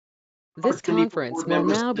This Opportunity for conference board will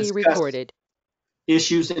members now to be discuss recorded.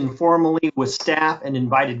 issues informally with staff and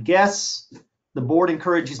invited guests. The board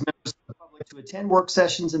encourages members of the public to attend work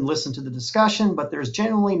sessions and listen to the discussion, but there's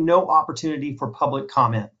generally no opportunity for public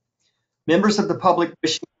comment. Members of the public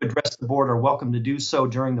wishing to address the board are welcome to do so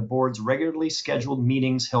during the board's regularly scheduled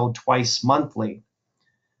meetings held twice monthly.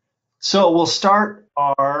 So we'll start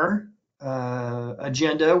our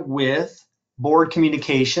agenda with board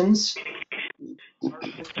communications.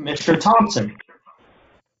 Commissioner Thompson.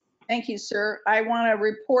 Thank you, sir. I want to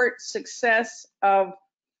report success of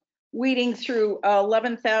weeding through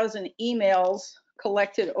 11,000 emails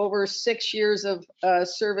collected over 6 years of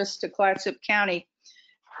service to Clatsop County.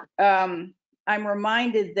 I'm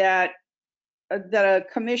reminded that a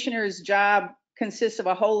commissioner's job consists of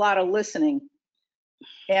a whole lot of listening.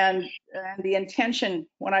 And the intention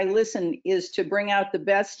when I listen is to bring out the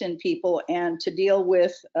best in people and to deal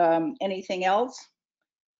with anything else.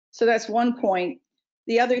 So that's one point.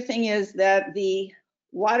 The other thing is that the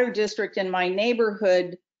water district in my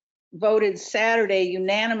neighborhood voted Saturday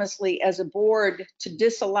unanimously as a board to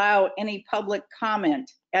disallow any public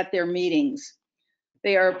comment at their meetings.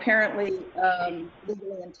 They are apparently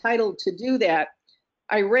legally entitled to do that.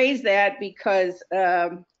 I raise that because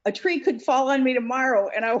a tree could fall on me tomorrow,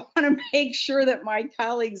 and I want to make sure that my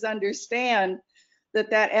colleagues understand that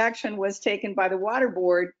that action was taken by the water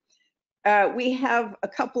board. We have a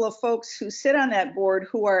couple of folks who sit on that board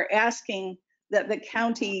who are asking that the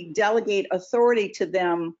county delegate authority to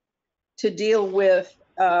them to deal with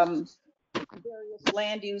various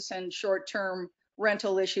land use and short-term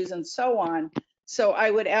rental issues and so on. So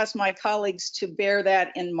I would ask my colleagues to bear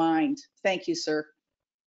that in mind. Thank you, sir.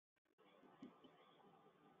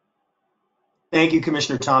 Thank you,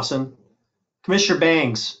 Commissioner Thompson. Commissioner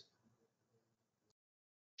Bangs.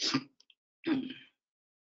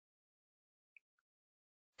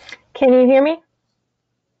 Can you hear me?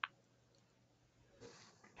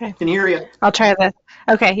 Okay. Can hear you. I'll try this.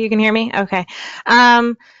 Okay, you can hear me? Okay.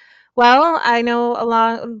 Well, I know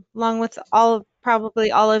along with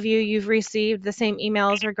probably all of you, you've received the same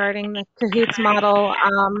emails regarding the Cahoots model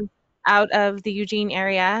out of the Eugene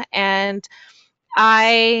area. And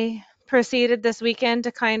I proceeded this weekend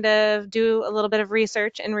to kind of do a little bit of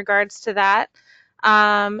research in regards to that.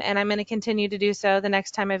 And I'm going to continue to do so the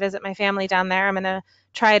next time I visit my family down there. I'm going to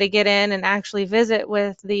try to get in and actually visit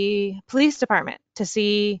with the police department to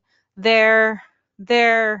see their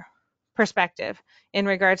perspective in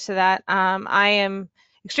regards to that. I am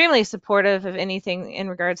extremely supportive of anything in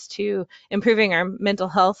regards to improving our mental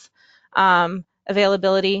health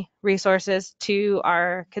availability resources to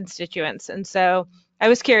our constituents. And so I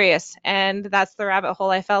was curious, and that's the rabbit hole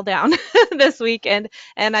I fell down this weekend,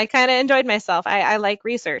 and I kind of enjoyed myself. I like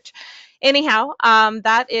research. Anyhow,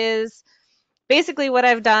 that is basically what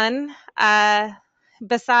I've done.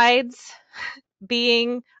 Besides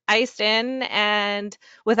being iced in and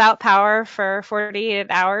without power for 48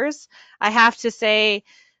 hours, I have to say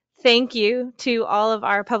thank you to all of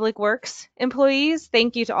our public works employees.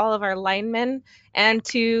 Thank you to all of our linemen and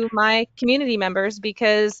to my community members,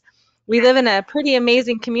 because we live in a pretty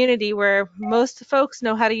amazing community where most folks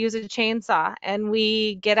know how to use a chainsaw, and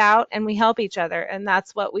we get out and we help each other. And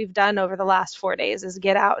that's what we've done over the last 4 days, is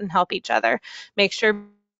get out and help each other, make sure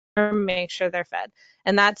they're fed.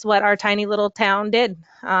 And that's what our tiny little town did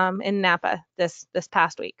in Napa this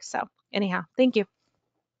past week. So anyhow, thank you.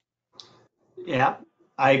 Yeah,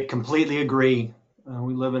 I completely agree.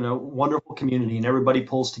 We live in a wonderful community and everybody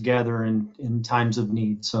pulls together in times of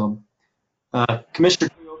need. So, Commissioner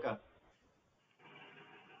Kuyoka.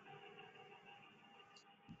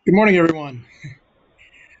 Good morning, everyone.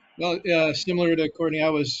 Well, similar to Courtney, I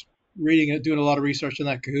was doing a lot of research on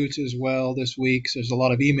that Cahoots as well this week. So there's a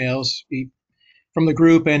lot of emails from the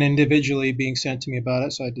group and individually being sent to me about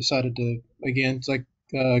it. So I decided to, again, it's like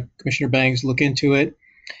Commissioner Bangs, look into it.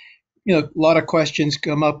 You know, a lot of questions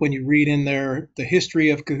come up when you read in there the history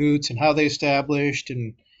of Cahoots and how they established,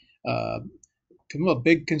 and some of the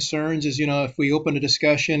big concerns is, if we open a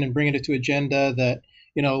discussion and bring it to agenda, that,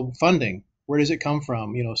 funding, where does it come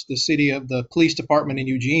from? The police department in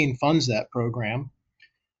Eugene funds that program.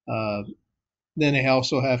 Then they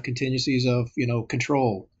also have contingencies of,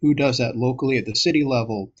 control. Who does that locally at the city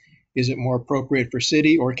level? Is it more appropriate for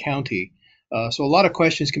city or county? So a lot of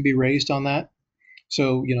questions can be raised on that.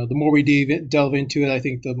 So, the more we delve into it, I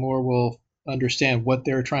think the more we'll understand what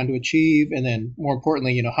they're trying to achieve. And then more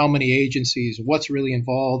importantly, how many agencies, what's really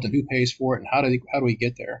involved and who pays for it, and how do we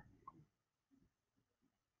get there?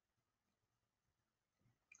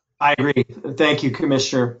 I agree. Thank you,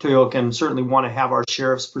 Commissioner Kuyoka, and certainly want to have our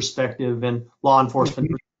sheriff's perspective and law enforcement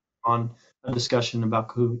on a discussion about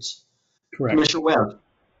Cahoots. Correct. Commissioner Webb.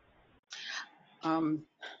 Can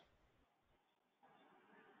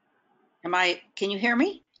you hear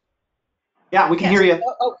me? Yeah, we can Yes. hear you.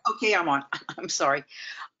 Oh, okay, I'm on. I'm sorry.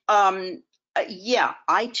 Yeah,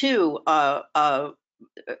 I too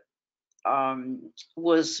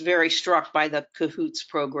was very struck by the Cahoots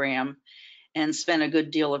program and spent a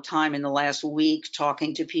good deal of time in the last week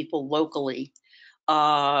talking to people locally.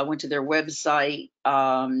 Went to their website,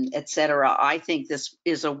 etc. I think this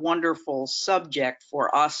is a wonderful subject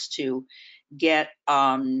for us to get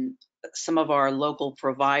some of our local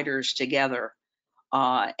providers together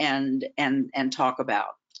and talk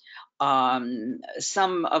about.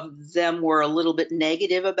 Some of them were a little bit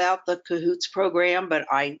negative about the Cahoots program, but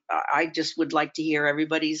I just would like to hear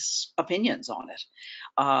everybody's opinions on it.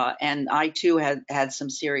 And I too had some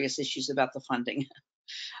serious issues about the funding.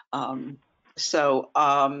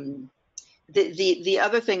 The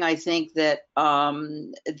other thing I think that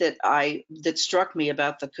that struck me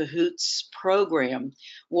about the Cahoots program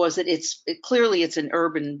was that clearly it's an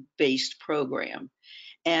urban-based program.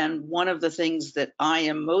 And one of the things that I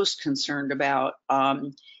am most concerned about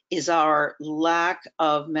is our lack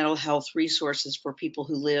of mental health resources for people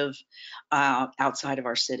who live outside of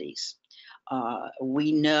our cities.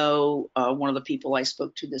 We know one of the people I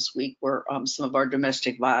spoke to this week were some of our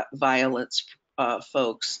domestic violence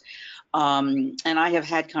folks. And I have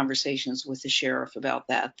had conversations with the sheriff about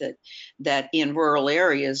that in rural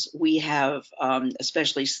areas, we have,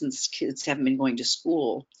 especially since kids haven't been going to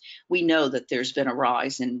school, we know that there's been a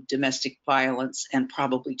rise in domestic violence and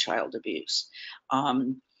probably child abuse.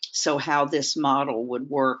 So how this model would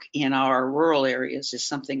work in our rural areas is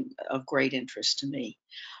something of great interest to me.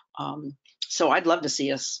 So I'd love to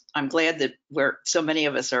see us. I'm glad that so many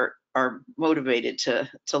of us are motivated to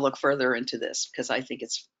look further into this, because I think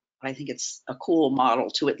it's a cool model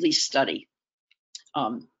to at least study.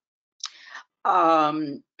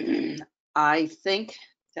 I think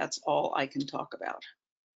that's all I can talk about.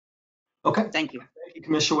 Okay. Thank you. Thank you,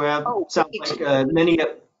 Commissioner Webb. Oh, Sounds like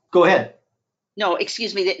go ahead. No,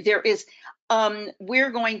 excuse me. There is,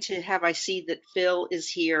 we're going to have, I see that Phil is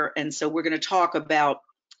here, and so we're going to talk about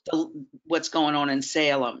what's going on in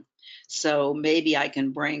Salem. So maybe I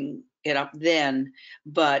can bring it up then,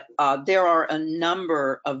 but there are a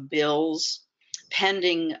number of bills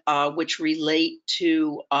pending which relate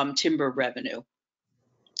to timber revenue.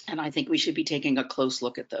 And I think we should be taking a close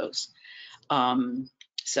look at those.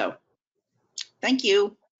 So thank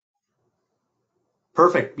you.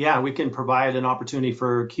 Perfect. Yeah, we can provide an opportunity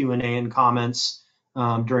for Q&A and comments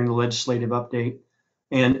during the legislative update.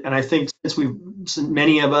 And I think since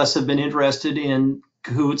many of us have been interested in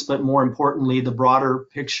Cahoots, but more importantly, the broader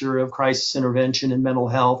picture of crisis intervention and mental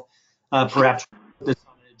health, perhaps put this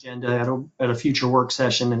on an agenda at a future work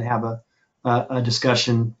session and have a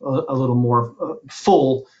discussion, a little more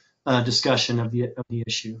full discussion of the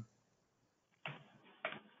issue.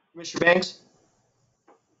 Commissioner Banks?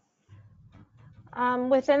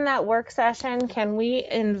 Within that work session, can we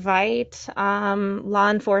invite law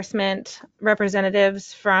enforcement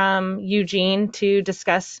representatives from Eugene to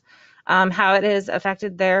discuss how it has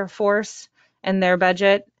affected their force and their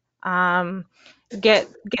budget? Get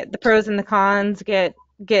the pros and the cons, get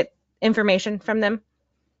information from them.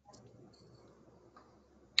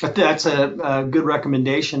 That's a good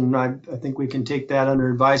recommendation. I think we can take that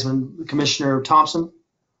under advisement. Commissioner Thompson?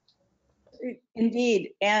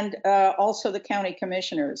 Indeed, and also the county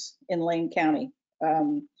commissioners in Lane County,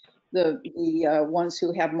 the ones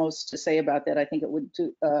who have most to say about that. I think it would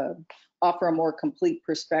offer a more complete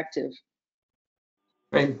perspective.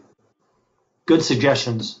 Great. Good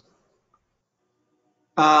suggestions.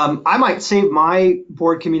 I might save my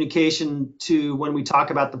board communication to when we talk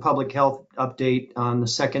about the public health update on the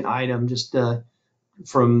second item, just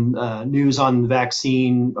from news on the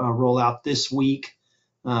vaccine rollout this week.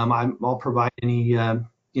 I'll provide any,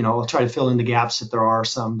 I'll try to fill in the gaps if there are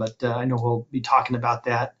some, but I know we'll be talking about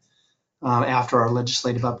that after our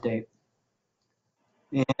legislative update.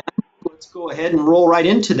 And let's go ahead and roll right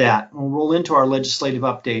into that. We'll roll into our legislative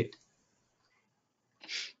update.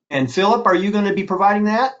 And Philip, are you going to be providing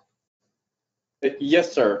that?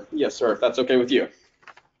 Yes, sir. Yes, sir. If that's okay with you.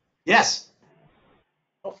 Yes.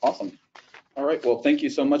 Oh, awesome. All right. Well, thank you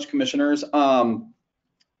so much, commissioners.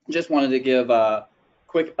 Just wanted to give a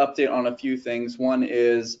quick update on a few things. One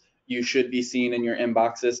is you should be seeing in your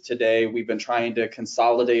inboxes today. We've been trying to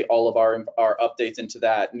consolidate all of our updates into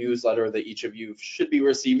that newsletter that each of you should be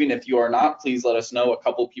receiving. If you are not, please let us know. A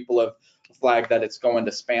couple people have flagged that it's going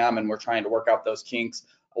to spam, and we're trying to work out those kinks.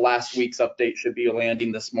 Last week's update should be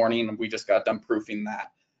landing this morning, and we just got done proofing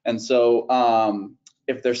that. And so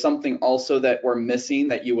If there's something also that we're missing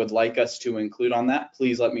that you would like us to include on that,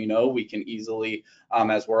 please let me know. We can easily,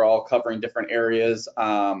 as we're all covering different areas,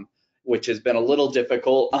 which has been a little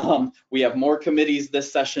difficult. We have more committees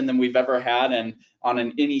this session than we've ever had, and on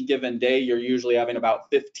any given day, you're usually having about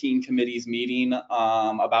 15 committees meeting,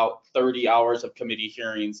 about 30 hours of committee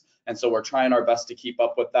hearings. And so we're trying our best to keep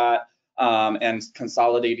up with that, and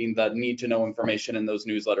consolidating the need to know information in those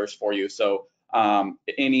newsletters for you. So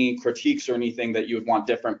any critiques or anything that you would want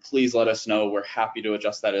different, please let us know. We're happy to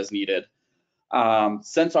adjust that as needed.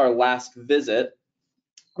 Since our last visit,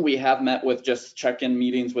 we have met with just check-in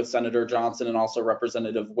meetings with Senator Johnson and also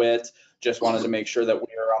Representative Witt. Just wanted to make sure that we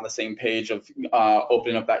are on the same page of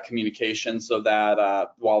opening up that communication, so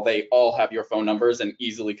that while they all have your phone numbers and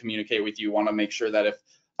easily communicate with you, want to make sure that if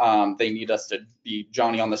they need us to be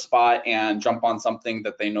Johnny on the spot and jump on something,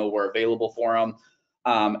 that they know we're available for them.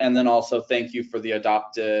 And then also thank you for the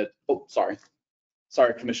adopted, oh, sorry,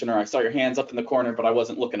 Commissioner, I saw your hands up in the corner, but I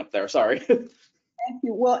wasn't looking up there, sorry. Thank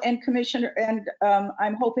you. Well, and Commissioner, and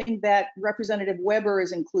I'm hoping that Representative Weber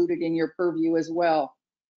is included in your purview as well.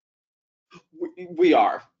 We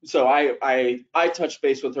are. So I touched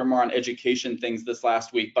base with her more on education things this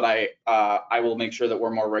last week, but I will make sure that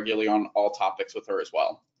we're more regularly on all topics with her as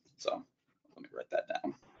well. So let me write that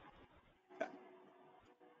down. Okay.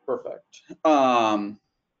 Perfect.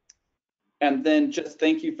 And then just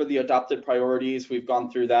thank you for the adopted priorities. We've gone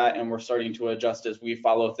through that and we're starting to adjust as we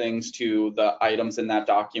follow things to the items in that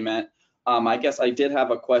document. I guess I did have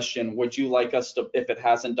a question. Would you like us to, if it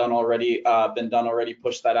hasn't been done already,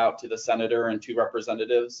 push that out to the senator and two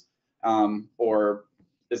representatives? Or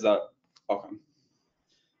is that, okay.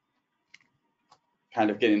 Kind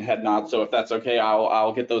of getting head nods. So if that's okay,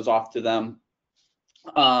 I'll get those off to them.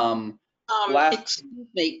 Excuse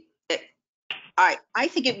me. I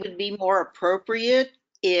think it would be more appropriate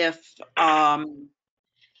if our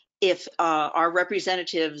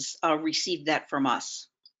representatives received that from us.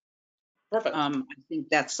 Perfect. I think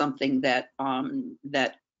that's something that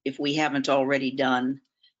that if we haven't already done,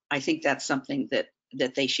 I think that's something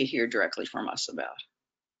that they should hear directly from us about.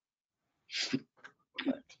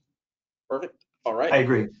 Perfect. All right. I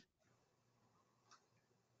agree.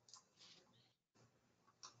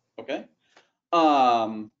 Okay.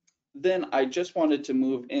 Then I just wanted to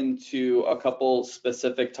move into a couple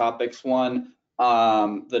specific topics. One,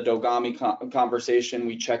 the Dogami conversation,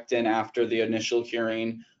 we checked in after the initial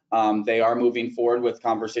hearing. They are moving forward with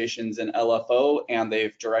conversations in LFO, and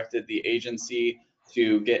they've directed the agency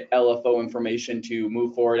to get LFO information to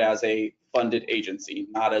move forward as a funded agency,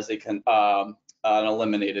 not as an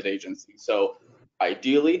eliminated agency. So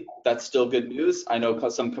ideally, that's still good news. I know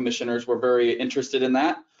some commissioners were very interested in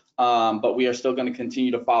that. But we are still going to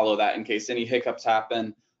continue to follow that in case any hiccups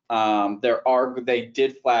happen. They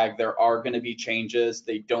did flag there are going to be changes.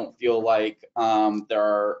 They don't feel like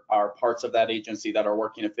there are parts of that agency that are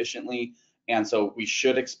working efficiently. And so we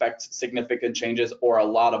should expect significant changes or a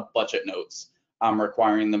lot of budget notes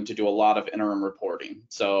requiring them to do a lot of interim reporting.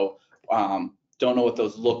 So don't know what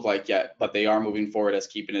those look like yet, but they are moving forward as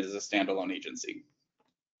keeping it as a standalone agency.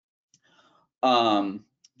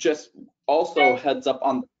 Just also heads up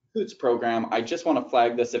on CAHOOTS program, I just want to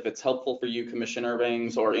flag this if it's helpful for you, Commissioner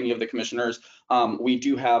Vings, or any of the commissioners. We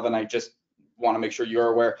do have, and I just want to make sure you're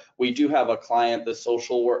aware, we do have a client, the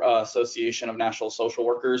Social Association of National Social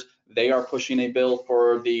Workers. They are pushing a bill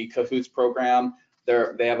for the CAHOOTS program.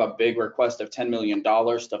 They have a big request of $10 million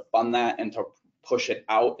to fund that and to push it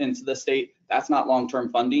out into the state. That's not long-term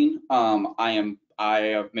funding. I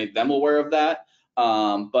have made them aware of that.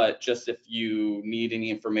 But just if you need any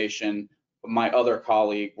information, my other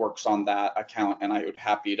colleague works on that account, and I would be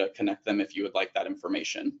happy to connect them if you would like that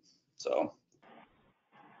information. So,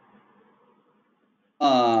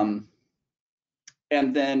 and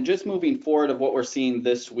then just moving forward of what we're seeing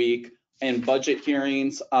this week in budget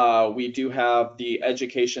hearings, we do have the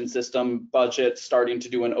education system budget starting to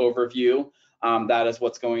do an overview. That is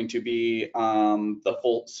what's going to be the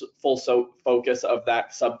full focus of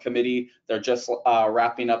that subcommittee. They're just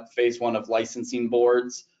wrapping up phase 1 of licensing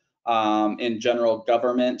boards. In general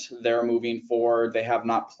government, they're moving forward. They have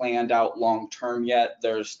not planned out long-term yet.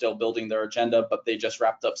 They're still building their agenda, but they just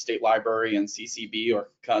wrapped up State Library and CCB, or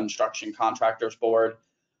Construction Contractors Board.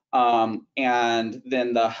 And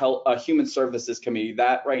then the Human Services Committee,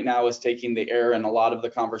 that right now is taking the air in a lot of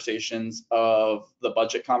the conversations of the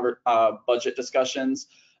budget discussions.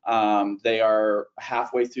 They are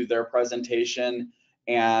halfway through their presentation.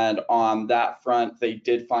 And on that front, they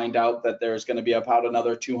did find out that there's going to be about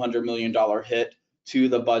another $200 million hit to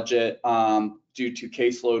the budget due to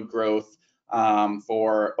caseload growth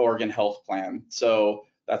for Oregon Health Plan. So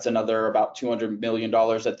That's another about $200 million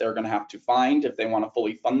that they're going to have to find if they want to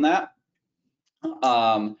fully fund that.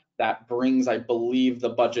 That brings, I believe, the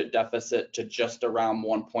budget deficit to just around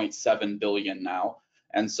 1.7 billion now.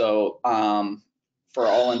 And so for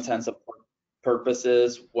all intents and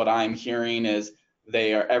purposes, what I'm hearing is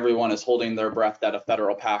everyone is holding their breath that a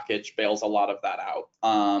federal package bails a lot of that out.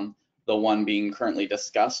 The one being currently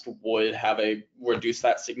discussed would reduce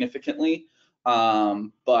that significantly.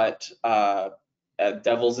 But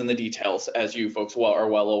devil's in the details, as you folks are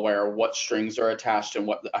well aware, what strings are attached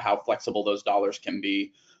and how flexible those dollars can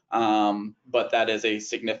be. But that is a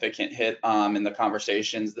significant hit in the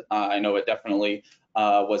conversations. I know it definitely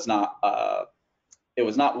was not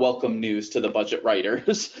welcome news to the budget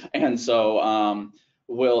writers. And so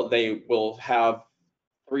they will have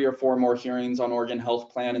 3 or 4 more hearings on Oregon Health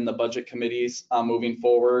Plan in the budget committees moving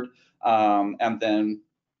forward, and then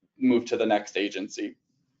move to the next agency.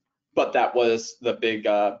 But that was the big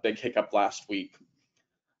hiccup last week.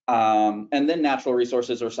 And then natural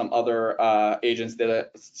resources or some other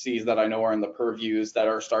agencies that I know are in the purviews that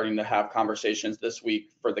are starting to have conversations this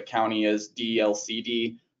week for the county is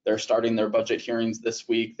DLCD. They're starting their budget hearings this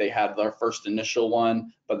week. They had their first initial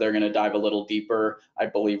one, but they're going to dive a little deeper. I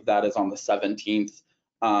believe that is on the 17th.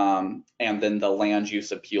 And then the Land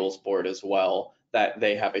Use Appeals Board as well, that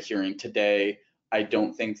they have a hearing today. I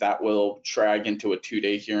don't think that will drag into a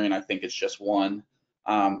 2-day hearing. I think it's just one.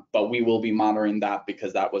 But we will be monitoring that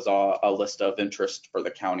because that was a list of interest for the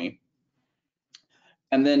county.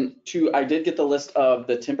 And then I did get the list of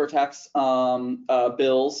the timber tax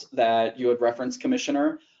bills that you had referenced,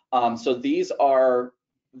 Commissioner. So these are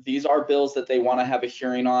bills that they want to have a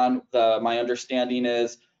hearing on. My understanding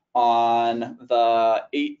is on the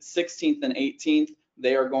 16th and 18th,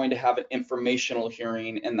 they are going to have an informational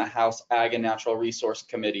hearing in the House Ag and Natural Resource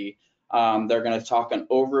Committee. They're going to talk an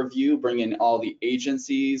overview, bring in all the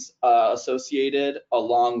agencies associated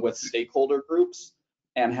along with stakeholder groups,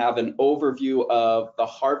 and have an overview of the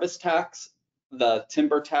harvest tax, the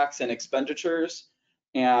timber tax and expenditures,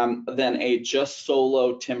 and then a just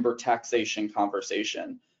solo timber taxation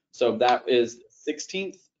conversation. So that is the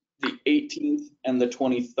 16th, the 18th, and the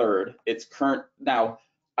 23rd. It's current. Now,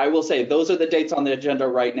 I will say those are the dates on the agenda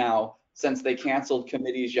right now. Since they canceled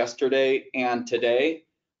committees yesterday and today,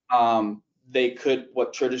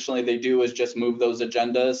 what traditionally they do is just move those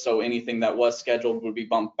agendas. So anything that was scheduled would be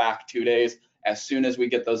bumped back 2 days. As soon as we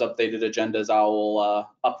get those updated agendas, I will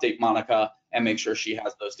update Monica and make sure she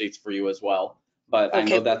has those dates for you as well. But okay. I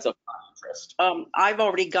know that's of interest. I've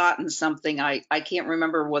already gotten something. I can't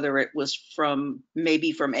remember whether it was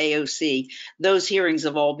maybe from AOC. Those hearings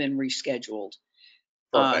have all been rescheduled.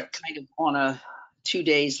 Kind of on a 2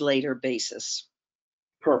 days later basis.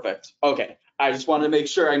 Perfect. Okay. I just wanted to make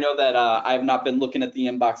sure. I know that I have not been looking at the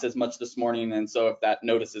inbox as much this morning, and so if that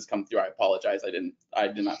notice has come through, I apologize. I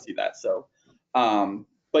did not see that. So,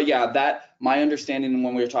 but yeah, my understanding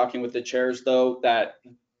when we were talking with the chairs, though, that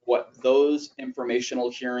what those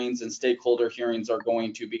informational hearings and stakeholder hearings are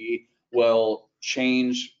going to be will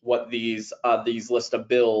change what these list of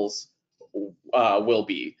bills will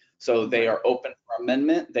be. So they are open for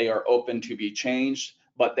amendment. They are open to be changed,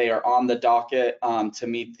 but they are on the docket to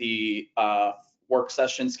meet the work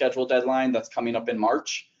session schedule deadline that's coming up in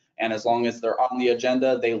March. And as long as they're on the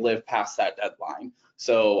agenda, they live past that deadline.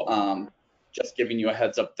 So just giving you a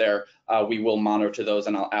heads up there, we will monitor those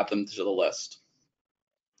and I'll add them to the list.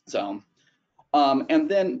 So, and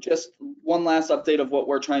then just one last update of what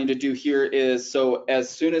we're trying to do here is, so as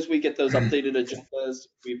soon as we get those updated agendas,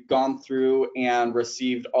 we've gone through and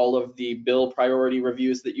received all of the bill priority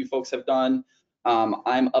reviews that you folks have done.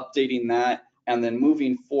 I'm updating that, and then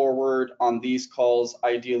moving forward on these calls,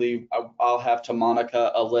 ideally, I'll have to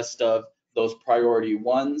Monica a list of those priority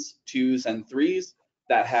 1s, 2s, and 3s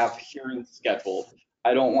that have hearings scheduled.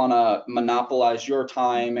 I don't want to monopolize your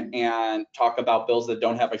time and talk about bills that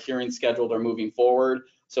don't have a hearing scheduled or moving forward.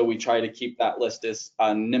 So we try to keep that list as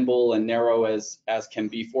nimble and narrow as can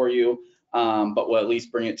be for you, but we'll at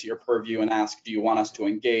least bring it to your purview and ask, do you want us to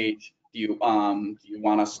engage? Do you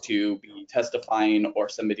want us to be testifying or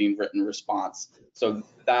submitting written response? So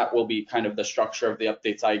that will be kind of the structure of the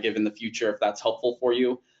updates I give in the future, if that's helpful for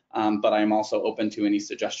you. But I'm also open to any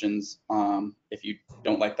suggestions if you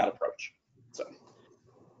don't like that approach. So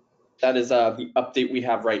that is the update we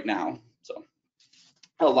have right now. So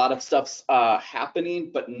a lot of stuff's happening,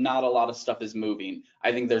 but not a lot of stuff is moving.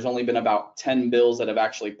 I think there's only been about 10 bills that have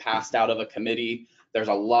actually passed out of a committee. There's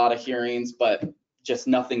a lot of hearings, but just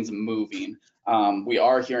nothing's moving. We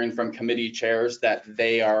are hearing from committee chairs that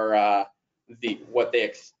they are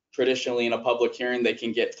traditionally in a public hearing, they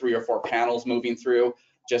can get 3 or 4 panels moving through.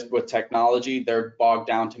 just with technology, they're bogged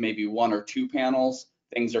down to maybe 1 or 2 panels.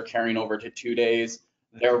 Things are carrying over to 2 days.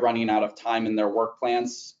 They're running out of time in their work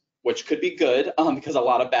plans, which could be good because a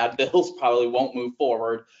lot of bad bills probably won't move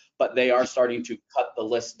forward, but they are starting to cut the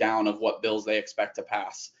list down of what bills they expect to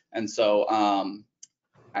pass. And so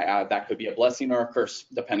that could be a blessing or a curse,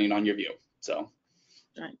 depending on your view. So,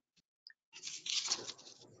 Right.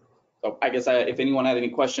 So I guess if anyone had any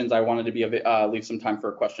questions, I wanted to leave some time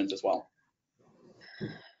for questions as well.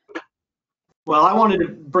 Well, I wanted to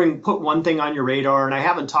put one thing on your radar, and I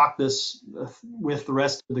haven't talked this with the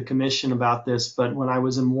rest of the commission about this, but when I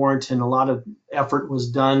was in Warrenton, a lot of effort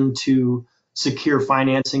was done to secure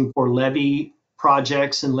financing for levee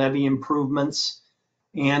projects and levee improvements.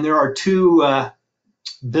 And there are 2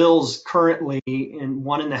 bills currently,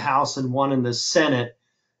 one in the House and one in the Senate,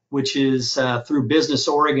 which is through Business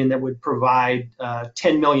Oregon, that would provide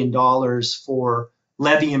 $10 million for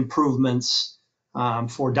levee improvements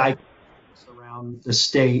for dike around the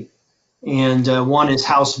state. And one is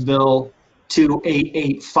House Bill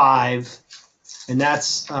 2885, and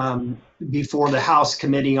that's before the House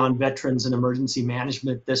Committee on Veterans and Emergency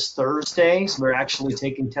Management this Thursday. So we're actually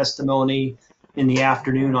taking testimony in the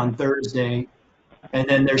afternoon on Thursday. And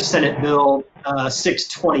then there's Senate Bill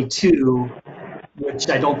 622, which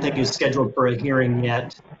I don't think is scheduled for a hearing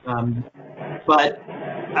yet. But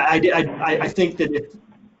I think that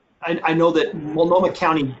I know that Multnomah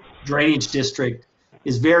County Drainage District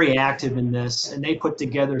is very active in this, and they put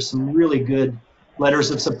together some really good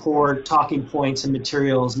letters of support, talking points, and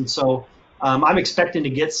materials. And so I'm expecting to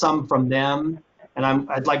get some from them, and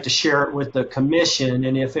I'd like to share it with the commission.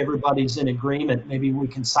 And if everybody's in agreement, maybe we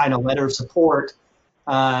can sign a letter of support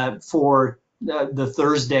for the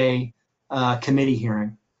Thursday committee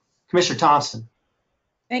hearing. Commissioner Thompson.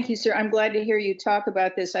 Thank you, sir. I'm glad to hear you talk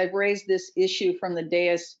about this. I've raised this issue from the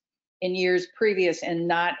dais in years previous and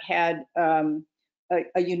not had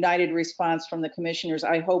a united response from the commissioners.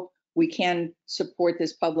 I hope we can support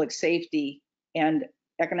this public safety and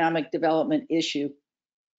economic development issue.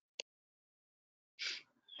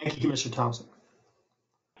 Thank you, Commissioner Thompson.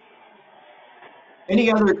 Any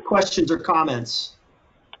other questions or comments?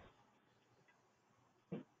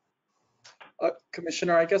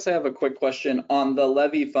 Commissioner, I guess I have a quick question on the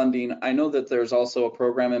levy funding. I know that there's also a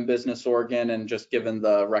program in Business Oregon, and just given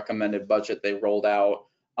the recommended budget they rolled out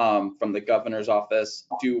from the governor's office,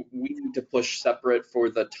 do we need to push separate for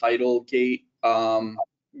the Tidal Gate grant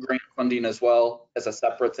funding as well as a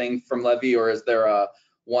separate thing from levy, or is there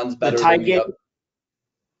one's better than the other?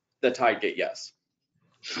 The Tide Gate, yes.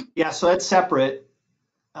 Yeah, so that's separate.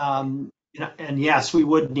 And yes, we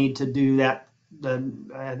would need to do that.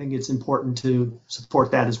 I think it's important to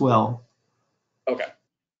support that as well. Okay.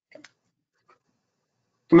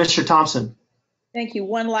 Commissioner Thompson. Thank you.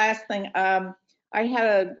 One last thing. I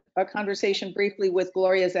had a conversation briefly with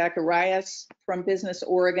Gloria Zacharias from Business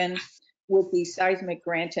Oregon with the Seismic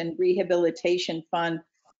Grant and Rehabilitation Fund.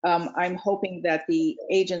 I'm hoping that the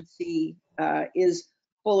agency is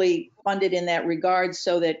fully funded in that regard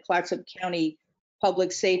so that Clatsop County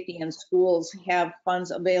Public Safety and schools have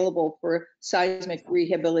funds available for seismic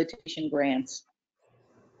rehabilitation grants.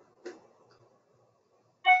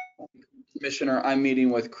 Commissioner, I'm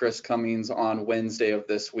meeting with Chris Cummings on Wednesday of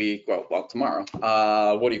this week, well, tomorrow,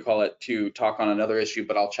 to talk on another issue,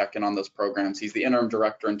 but I'll check in on those programs. He's the interim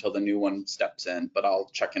director until the new one steps in, but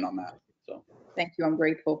I'll check in on that. So, thank you, I'm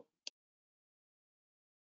grateful.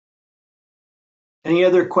 Any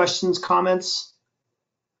other questions, comments?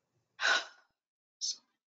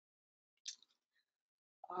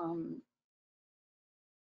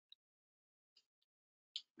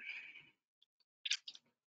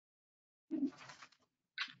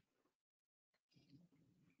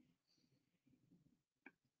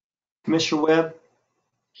 Commissioner Webb?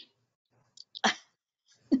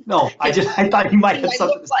 No, I thought you might have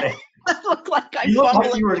something to say. I look like I'm You look like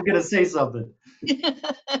fumbling. you were going to say something.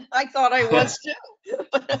 I thought I was too.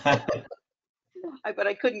 But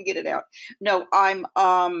I couldn't get it out. No, I'm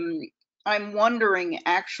wondering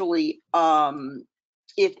actually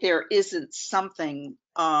if there isn't something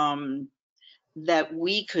that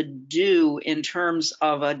we could do in terms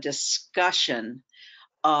of a discussion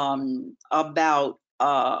about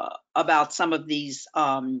some of these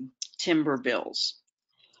timber bills.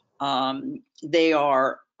 They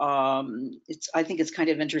are. I think it's kind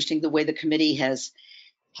of interesting the way the committee has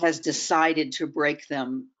decided to break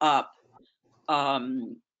them up. At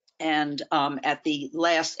the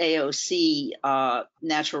last AOC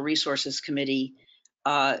Natural Resources Committee,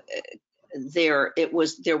 there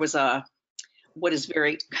was a, what is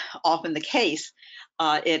very often the case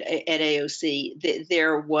at AOC,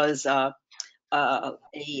 there was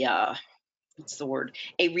what's the word?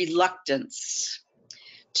 A reluctance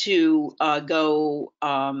to go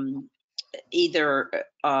either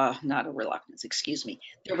not a reluctance, excuse me.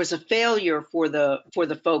 There was a failure for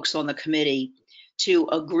the folks on the committee to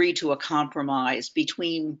agree to a compromise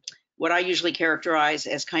between what I usually characterize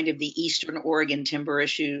as kind of the Eastern Oregon timber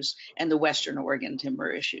issues and the Western Oregon timber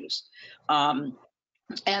issues.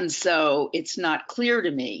 And so it's not clear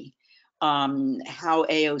to me how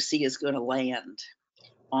AOC is going to land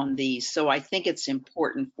on these. So I think it's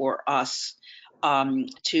important for us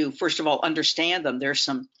to, first of all, understand them. There's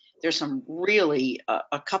some really,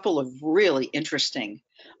 a couple of really interesting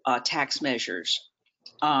tax measures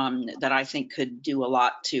that I think could do a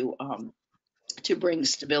lot to bring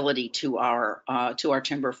stability to our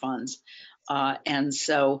timber funds. And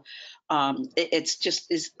so it's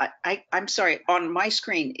just I'm sorry, on my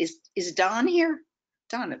screen is Don here?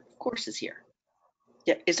 Don, of course, is here.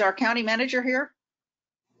 Yeah, is our county manager here?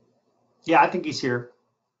 Yeah, I think he's here.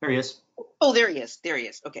 There he is. Oh, there he is. There he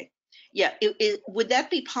is. Okay. Yeah. Would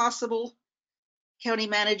that be possible, county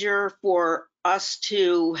manager, for us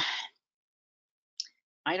to,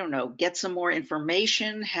 I don't know, get some more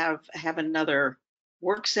information, have another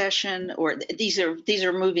work session, or these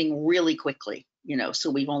are moving really quickly,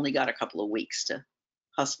 so we've only got a couple of weeks to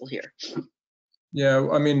hustle here. Yeah,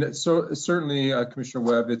 I mean, so certainly, Commissioner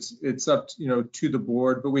Webb, it's up, to the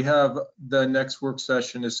board, but we have the next work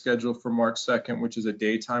session is scheduled for March 2nd, which is a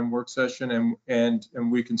daytime work session, and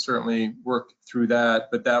we can certainly work through that,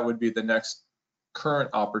 but that would be the next current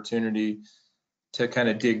opportunity to kind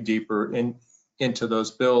of dig deeper into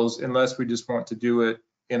those bills, unless we just want to do it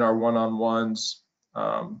in our one-on-ones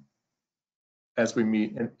as we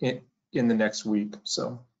meet in the next week.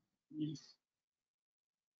 So,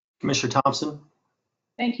 Commissioner Thompson.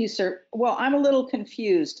 Thank you, sir. Well, I'm a little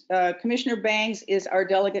confused. Commissioner Bangs is our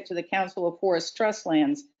delegate to the Council of Forest Trust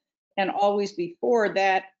Lands, and always before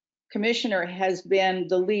that, Commissioner has been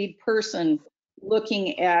the lead person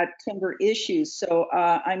looking at timber issues. So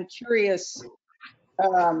I'm curious.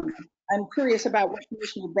 I'm curious about what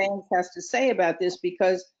Commissioner Bangs has to say about this,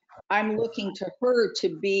 because I'm looking to her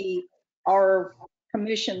to be our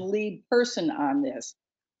commission lead person on this.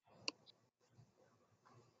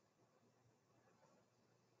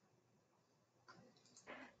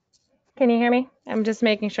 Can you hear me? I'm just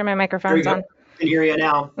making sure my microphone's on. I can hear you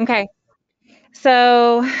now. Okay.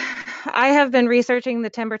 So I have been researching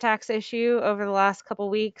the timber tax issue over the last couple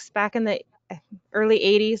weeks, back in the early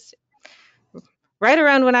 80s, right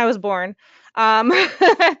around when I was born.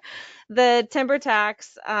 The timber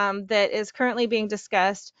tax that is currently being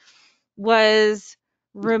discussed was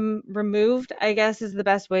removed, I guess is the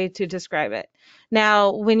best way to describe it.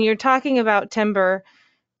 Now, when you're talking about timber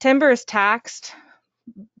is taxed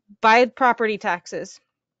by property taxes.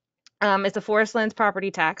 It's a forest lands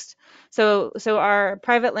property tax. So our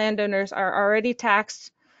private landowners are already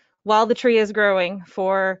taxed while the tree is growing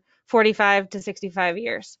for 45 to 65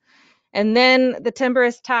 years. And then the timber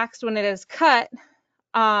is taxed when it is cut.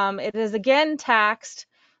 It is again taxed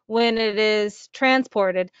when it is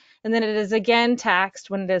transported, and then it is again taxed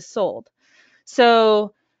when it is sold.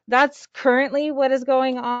 So that's currently what is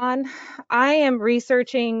going on. I am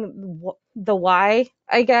researching the why,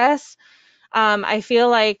 I guess. I feel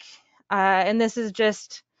like, and this is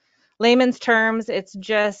just layman's terms, it's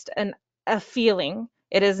just a feeling.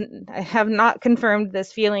 It is, I have not confirmed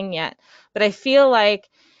this feeling yet, but I feel like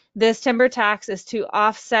this timber tax is to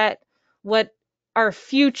offset what our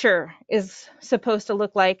future is supposed to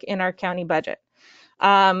look like in our county budget.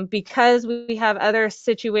 Because we have other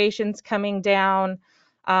situations coming down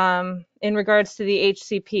in regards to the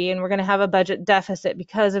HCP, and we're going to have a budget deficit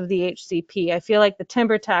because of the HCP. I feel like the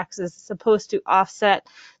timber tax is supposed to offset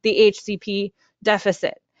the HCP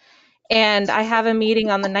deficit. And I have a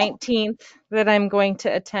meeting on the 19th that I'm going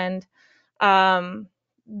to attend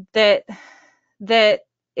that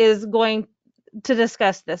is going to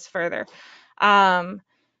discuss this further. And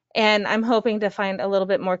I'm hoping to find a little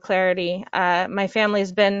bit more clarity. My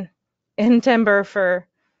family's been in timber for,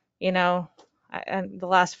 the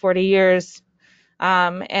last 40 years.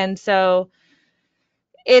 And so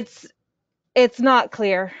it's not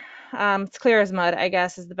clear. It's clear as mud, I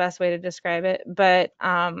guess, is the best way to describe it. But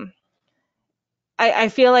I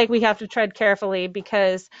feel like we have to tread carefully,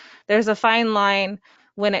 because there's a fine line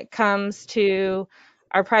when it comes to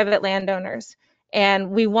our private landowners,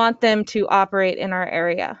 and we want them to operate in our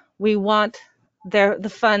area. We want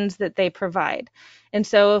the funds that they provide. And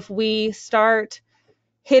so if we start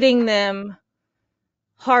hitting them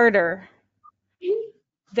harder,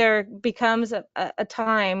 there becomes a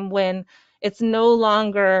time when it's no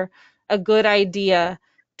longer a good idea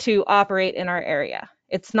to operate in our area.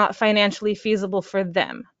 It's not financially feasible for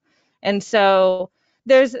them. And so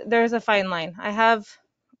there's a fine line. I have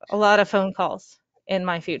a lot of phone calls in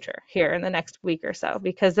my future here in the next week or so,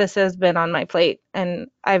 because this has been on my plate and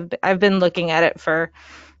I've been looking at it for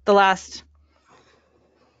the last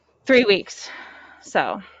 3 weeks.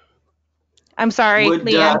 So I'm sorry, Would,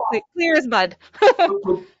 Leanne, clear as mud.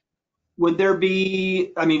 would there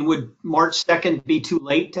be, I mean, would March 2nd be too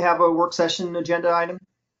late to have a work session agenda item?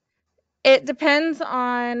 It depends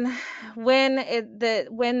on when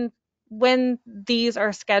these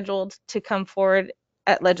are scheduled to come forward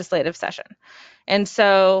at legislative session. And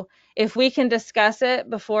so if we can discuss it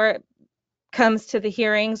before it comes to the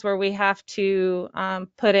hearings where we have to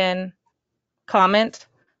put in comment,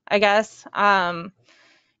 I guess, I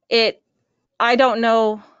don't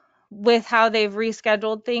know with how they've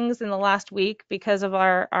rescheduled things in the last week because of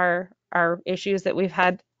our issues that we've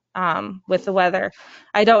had with the weather.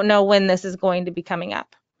 I don't know when this is going to be coming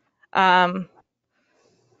up.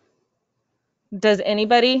 Does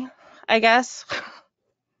anybody, I guess?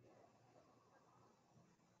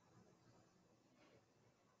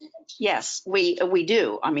 Yes, we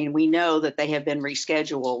do. I mean, we know that they have been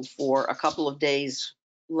rescheduled for a couple of days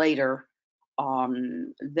later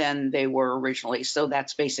than they were originally. So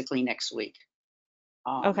that's basically next week.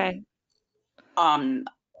 Okay. Um,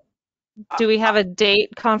 Do we have a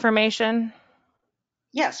date confirmation?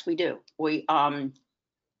 yes, we do.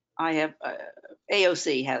 I have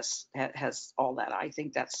AOC has all that. I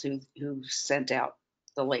think that's who sent out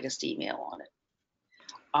the latest email on it.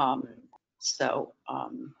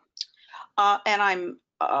 And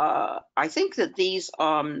I think that these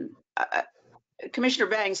Commissioner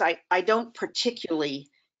Bangs, I don't particularly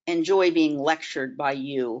enjoy being lectured by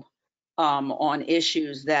you on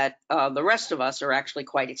issues that the rest of us are actually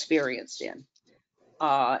quite experienced in.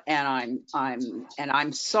 And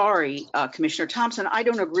I'm sorry, Commissioner Thompson, I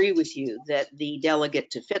don't agree with you that the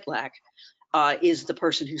delegate to FITLAC is the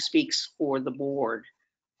person who speaks for the board.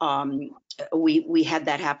 We had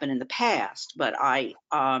that happen in the past, but I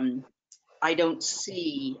don't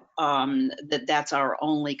see that that's our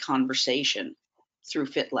only conversation through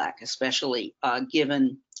FITLAC, especially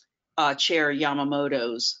given Chair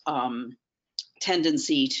Yamamoto's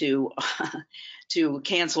tendency to to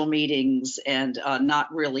cancel meetings and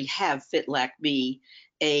not really have FITLAC be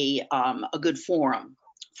a good forum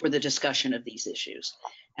for the discussion of these issues.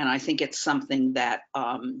 And I think it's something that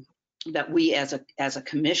that we as a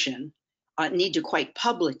commission need to quite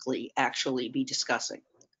publicly actually be discussing.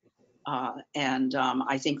 I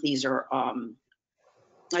think these are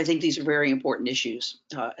very important issues,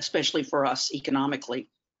 especially for us economically.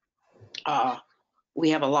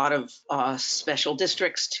 We have a lot of special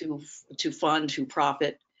districts to fund, to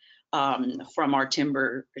profit from our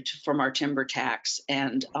timber tax,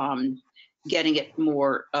 and getting it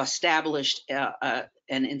more established.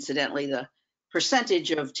 And incidentally, the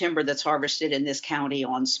percentage of timber that's harvested in this county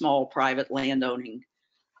on small private land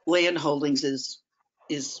holdings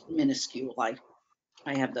is minuscule. I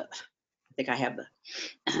think I have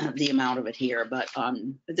the amount of it here, but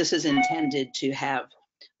this is intended to have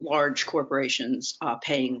large corporations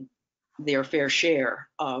paying their fair share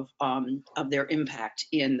of their impact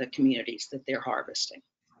in the communities that they're harvesting.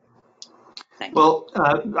 Thank you. Well,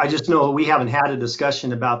 I just know we haven't had a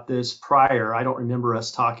discussion about this prior. I don't remember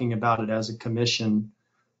us talking about it as a commission.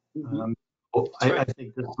 Mhm. I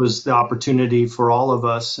think this was the opportunity for all of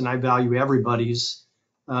us, and I value everybody's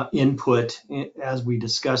input as we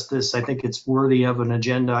discuss this. I think it's worthy of an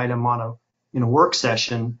agenda item on a work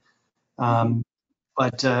session.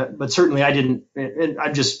 But certainly I didn't, and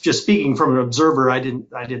I'm just speaking from an observer, I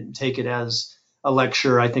didn't take it as a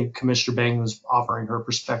lecture. I think Commissioner Bangs was offering her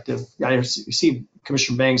perspective. I see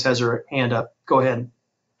Commissioner Bangs has her hand up. Go ahead.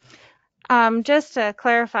 Just to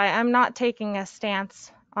clarify, I'm not taking a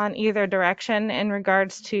stance on either direction in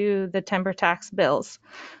regards to the timber tax bills.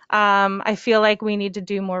 I feel like we need to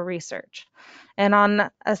do more research. And on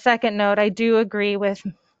a second note, I do agree with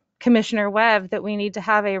Commissioner Webb that we need to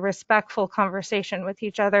have a respectful conversation with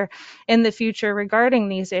each other in the future regarding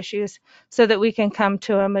these issues so that we can come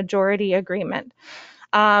to a majority agreement.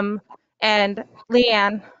 And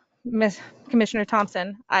Leanne, Commissioner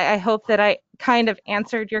Thompson, I hope that I kind of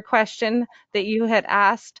answered your question that you had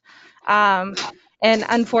asked. And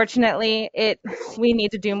unfortunately, we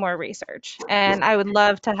need to do more research. And I would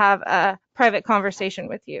love to have a private conversation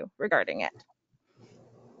with you regarding it.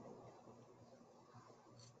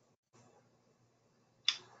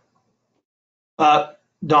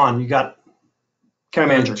 Don, you got County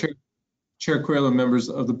Manager. Chair Coelho, members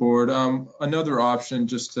of the board, another option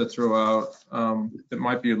just to throw out that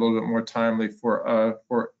might be a little bit more timely for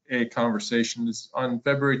a conversation is on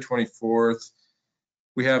February 24th.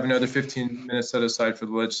 We have another 15 minutes set aside for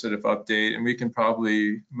the legislative update, and we can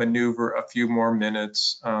probably maneuver a few more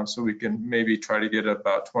minutes so we can maybe try to get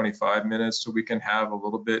about 25 minutes so we can have a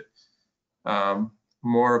little bit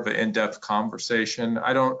more of an in-depth conversation.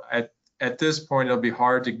 At this point, it'll be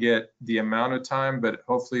hard to get the amount of time, but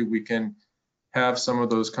hopefully we can have some of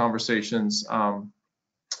those conversations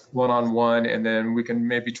one-on-one, and then we can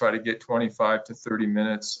maybe try to get 25 to 30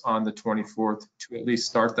 minutes on the 24th to at least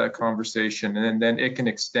start that conversation, and then it can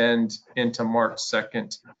extend into March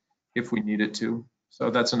 2nd if we need it to. So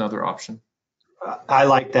that's another option. I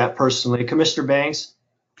like that personally. Commissioner Banks?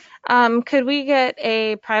 Could we get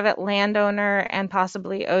a private landowner and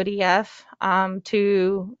possibly ODF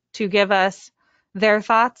to give us their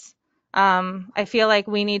thoughts? I feel like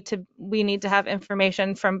we need to have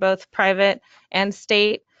information from both private and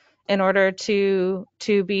state in order to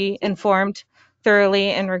be informed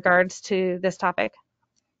thoroughly in regards to this topic.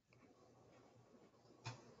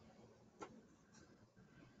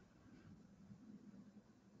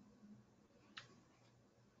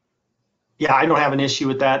 Yeah, I don't have an issue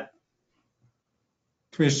with that.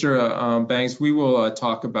 Commissioner Banks, we will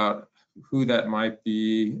talk about who that might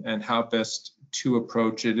be and how best to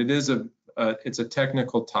approach it. It's a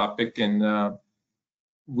technical topic, and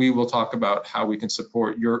we will talk about how we can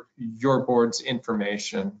support your board's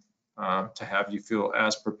information to have you feel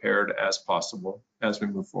as prepared as possible as we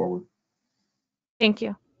move forward. Thank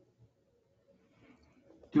you.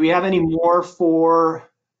 Do we have any more for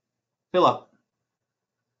Philip?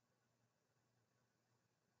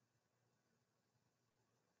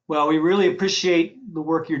 Well, we really appreciate the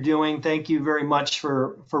work you're doing. Thank you very much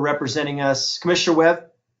for representing us. Commissioner Webb?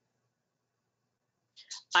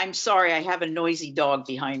 I'm sorry, I have a noisy dog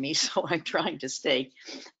behind me, so I'm trying to stay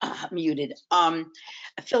muted.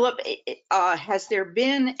 Philip, has there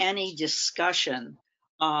been any discussion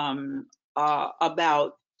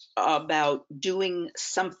about doing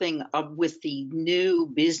something with the new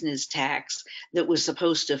business tax that was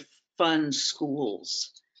supposed to fund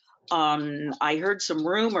schools? I heard some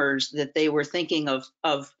rumors that they were thinking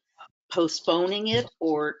of postponing it,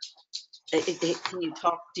 or can you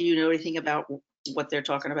talk? Do you know anything about what they're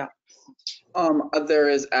talking about? There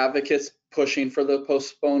is advocates pushing for the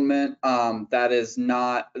postponement. That is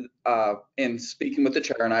not in speaking with the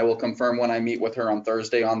chair, and I will confirm when I meet with her on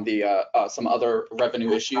Thursday on the some other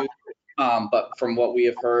revenue issues. But from what we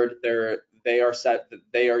have heard, they are set that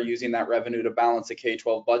they are using that revenue to balance the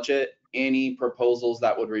K-12 budget. Any proposals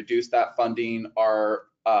that would reduce that funding are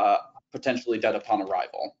potentially dead upon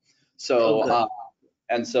arrival. So.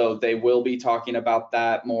 And so they will be talking about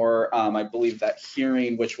that more. I believe that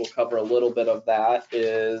hearing, which will cover a little bit of that,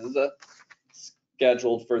 is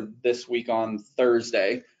scheduled for this week on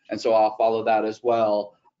Thursday. And so I'll follow that as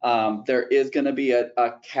well. There is going to be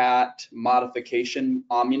a CAT modification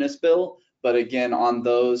omnibus bill. But again, on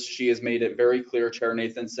those, she has made it very clear, Chair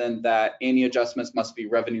Nathanson, that any adjustments must be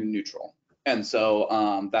revenue neutral. And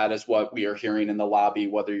so that is what we are hearing in the lobby,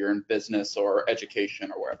 whether you're in business or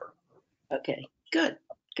education or wherever. Okay, good.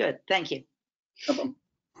 Thank you. No problem.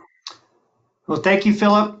 Well, thank you,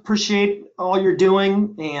 Philip. Appreciate all you're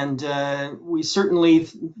doing. And we certainly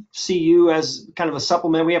see you as kind of a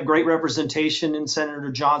supplement. We have great representation in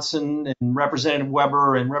Senator Johnson and Representative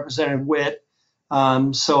Weber and Representative Witt.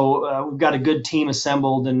 So we've got a good team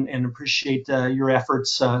assembled and appreciate your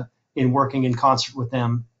efforts in working in concert with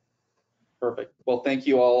them. Perfect. Well, thank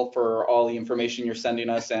you all for all the information you're sending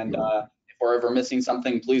us. And if we're ever missing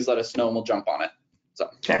something, please let us know and we'll jump on it. So,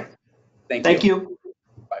 okay. Thank you.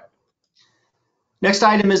 Bye. Next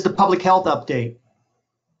item is the public health update.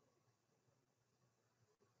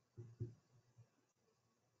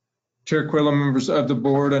 Chair Coelho, members of the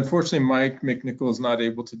board, unfortunately, Mike McNichol is not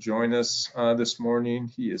able to join us this morning.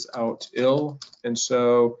 He is out ill. And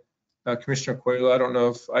so, Commissioner Coelho, I don't know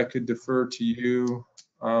if I could defer to you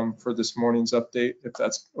for this morning's update, if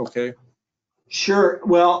that's okay. Sure.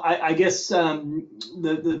 Well, I guess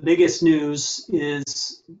the biggest news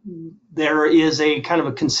is there is a kind of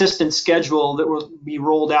a consistent schedule that will be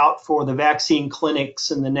rolled out for the vaccine clinics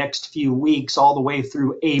in the next few weeks, all the way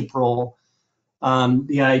through April.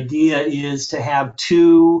 The idea is to have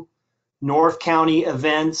 2 North County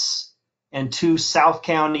events and 2 South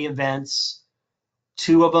County events.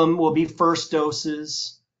 2 of them will be first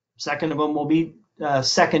doses. Second of them will be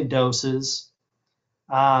second doses.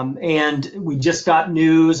 And we just got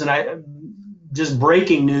news, and just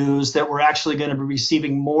breaking news, that we're actually going to be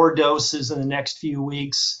receiving more doses in the next few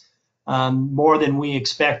weeks, more than we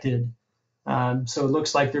expected. So it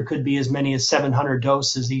looks like there could be as many as 700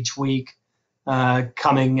 doses each week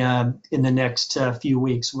coming in the next few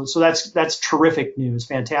weeks. So that's terrific news,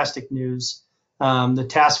 fantastic news. The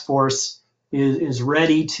task force is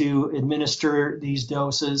ready to administer these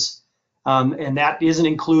doses, and that isn't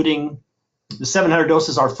including the 700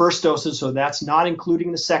 doses, our first doses, so that's not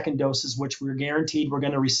including the second doses, which we're guaranteed we're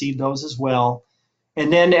going to receive those as well.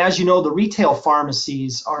 And then, as you know, the retail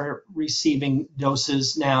pharmacies are receiving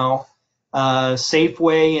doses now.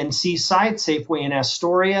 Safeway and Seaside, Safeway in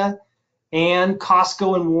Astoria, and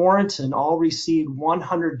Costco and Warrenton all received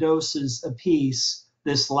 100 doses apiece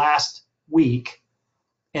this last week.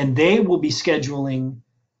 And they will be scheduling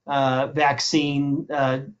vaccine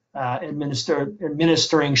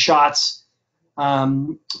administering shots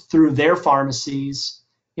through their pharmacies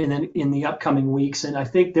in the upcoming weeks. And I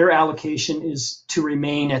think their allocation is to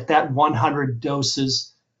remain at that 100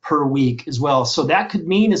 doses per week as well. So that could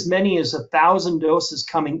mean as many as 1,000 doses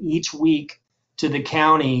coming each week to the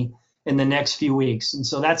county in the next few weeks. And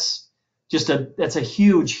so that's a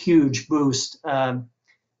huge boost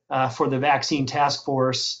for the vaccine task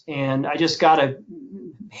force. And I just got to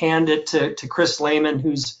hand it to Chris Lehman,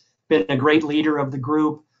 who's been a great leader of the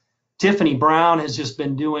group. Tiffany Brown has just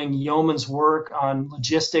been doing yeoman's work on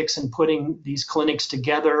logistics and putting these clinics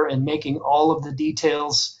together and making all of the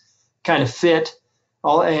details kind of fit.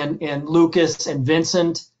 And Lucas and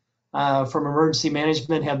Vincent from emergency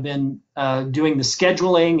management have been doing the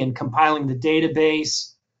scheduling and compiling the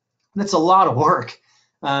database. That's a lot of work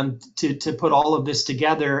to put all of this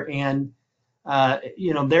together. And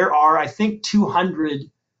there are, I think, 200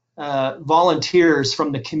 volunteers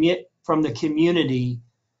from the community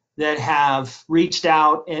that have reached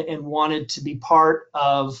out and wanted to be part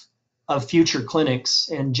of future clinics.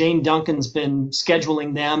 And Jane Duncan's been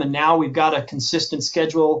scheduling them, and now we've got a consistent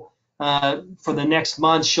schedule for the next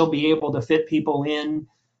month. She'll be able to fit people in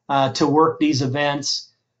to work these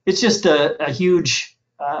events. It's just a huge,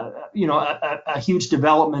 a huge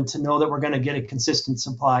development to know that we're going to get a consistent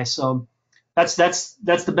supply. So that's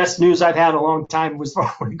the best news I've had in a long time with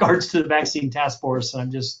regards to the vaccine task force. And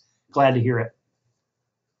I'm just glad to hear it.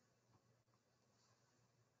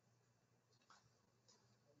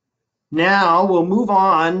 Now we'll move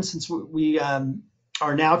on, since we are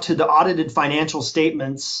now to the audited financial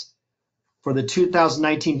statements for the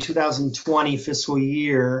 2019-2020 fiscal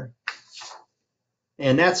year.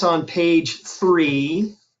 And that's on page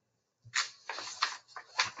 3.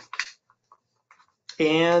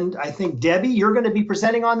 And I think, Debbie, you're going to be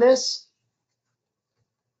presenting on this?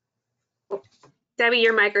 Debbie,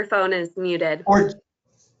 your microphone is muted. Or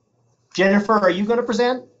Jennifer, are you going to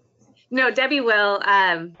present? No, Debbie will.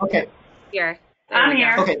 Okay. Here. I'm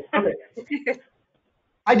here. Okay.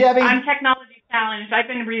 Hi, Debbie. I'm technology challenged. I've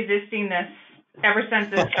been resisting this ever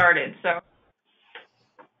since it started. So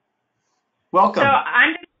welcome.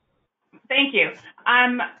 Thank you.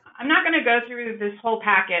 I'm not going to go through this whole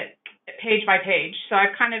packet page by page. So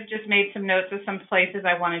I've kind of just made some notes of some places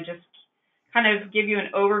I want to just kind of give you an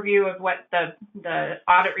overview of what the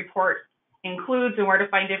audit report includes and where to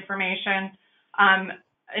find information.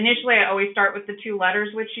 Initially, I always start with the 2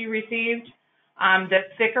 letters which you received. The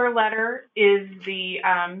thicker letter is the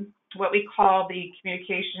what we call the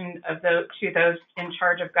communication of to those in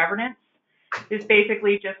charge of governance. This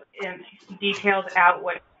basically just details out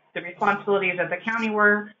what the responsibilities of the county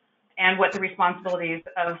were and what the responsibilities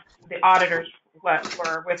of the auditors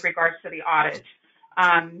were with regards to the audit.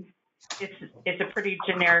 It's a pretty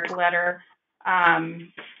generic letter.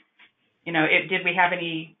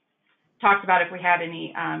 Talked about if we had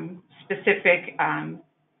any specific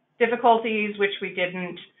difficulties, which we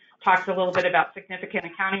didn't. Talks a little bit about significant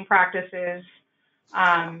accounting practices.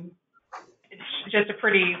 It's just a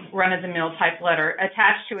pretty run-of-the-mill type letter.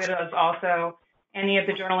 Attached to it is also any of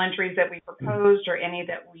the journal entries that we proposed or any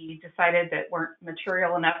that we decided that weren't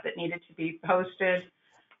material enough that needed to be posted.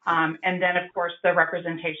 And then, of course, the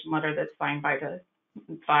representation letter that's signed by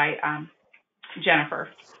Jennifer.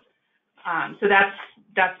 So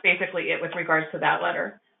that's basically it with regards to that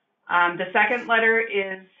letter. The second letter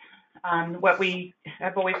is what we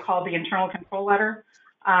have always called the internal control letter.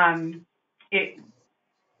 It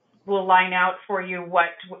will line out for you what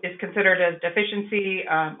is considered a deficiency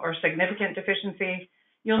or significant deficiency.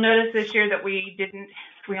 You'll notice this year that we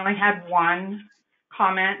only had 1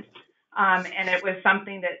 comment, and it was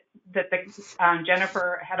something that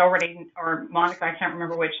Jennifer had already, or Monica, I can't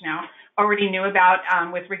remember which now, already knew about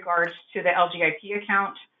with regards to the LGIP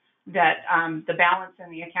account, that the balance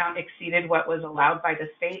in the account exceeded what was allowed by the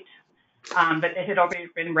state, but it had already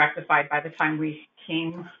been rectified by the time we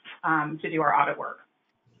came to do our audit work.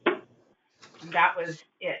 that was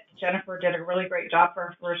it. Jennifer did a really great job for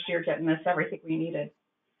her first year getting us everything we needed.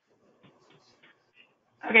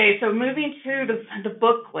 Okay, so moving to the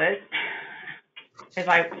booklet,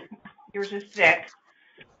 yours is thick.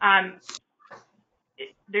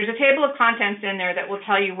 There's a table of contents in there that will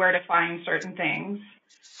tell you where to find certain things.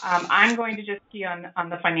 I'm going to just key on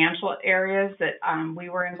the financial areas that we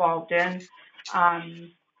were involved in.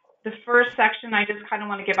 The first section I just kind of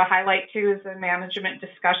want to give a highlight to is the management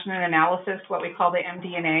discussion and analysis, what we call the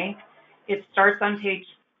MD&A. It starts on page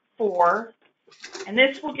 4, and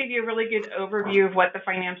this will give you a really good overview of what the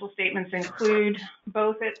financial statements include,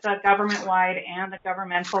 both at the government-wide and the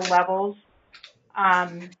governmental levels,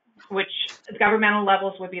 which the governmental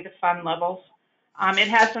levels would be the fund levels. It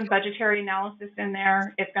has some budgetary analysis in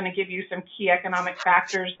there. It's going to give you some key economic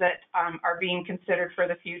factors that are being considered for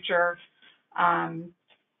the future.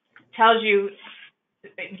 Tells you,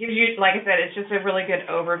 it gives you, like I said, it's just a really good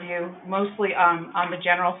overview, mostly on the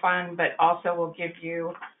general fund, but also will give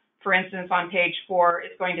you, for instance, on page 4,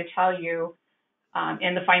 it's going to tell you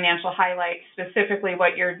in the financial highlights specifically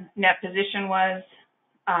what your net position was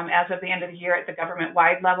as of the end of the year at the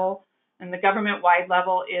government-wide level. And the government-wide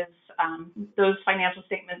level is those financial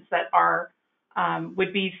statements that are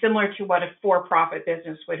would be similar to what a for-profit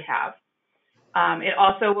business would have. It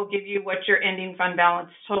also will give you what your ending fund balance,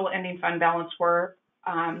 total ending fund balance were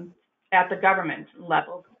at the government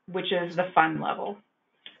level, which is the fund level.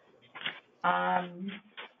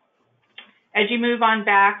 As you move on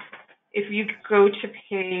back, if you go to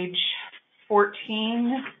page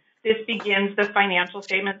 14, this begins the financial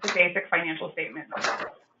statements, the basic financial statements.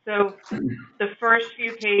 So the first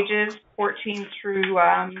few pages, 14 through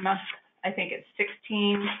I think it's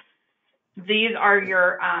 16, these are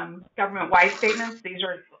your government-wide statements. These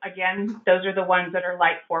are, again, those are the ones that are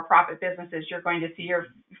like for-profit businesses. You're going to see your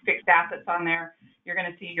fixed assets on there. You're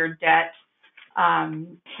going to see your debt.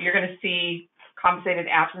 You're going to see compensated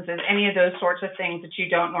absences, any of those sorts of things that you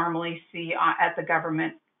don't normally see at the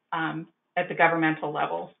government, at the governmental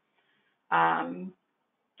level.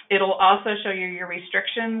 It'll also show you your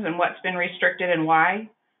restrictions and what's been restricted and why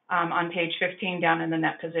on page 15 down in the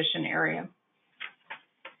net position area.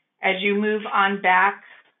 As you move on back,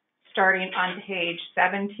 starting on page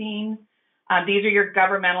 17, these are your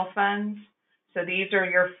governmental funds. So these are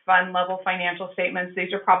your fund level financial statements.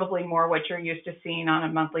 These are probably more what you're used to seeing on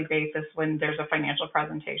a monthly basis when there's a financial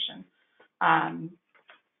presentation.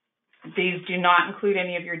 These do not include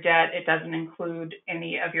any of your debt. It doesn't include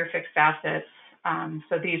any of your fixed assets.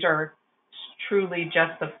 So these are truly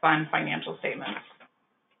just the fund financial statements.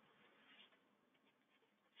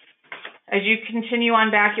 As you continue on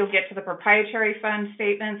back, you'll get to the proprietary fund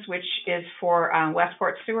statements, which is for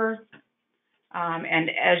Westport Sewer. And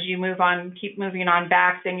as you move on, keep moving on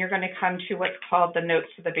back, then you're going to come to what's called the notes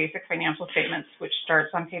to the basic financial statements, which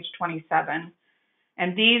starts on page 27.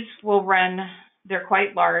 And these will run, they're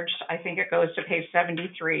quite large. I think it goes to page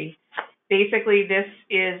 73. Basically, this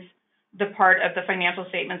is the part of the financial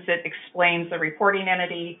statements that explains the reporting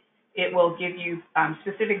entity. It will give you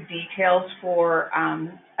specific details for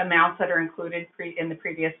amounts that are included in the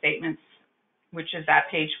previous statements, which is at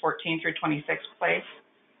page 14 through 26 place.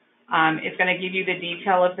 It's going to give you the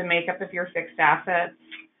detail of the makeup of your fixed assets.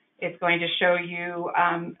 It's going to show you,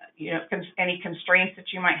 any constraints that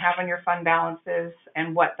you might have on your fund balances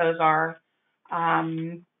and what those are.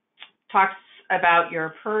 Talks about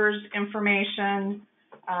your PERS information.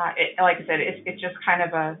 Like I said, it's just kind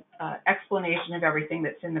of a explanation of everything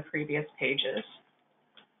that's in the previous pages.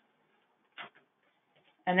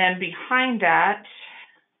 And then behind that,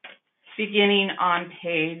 beginning on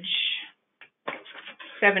page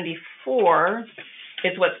 74,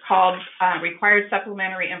 is what's called required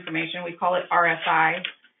supplementary information. We call it RSI.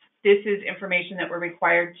 This is information that we're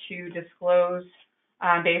required to disclose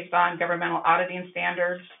based on governmental auditing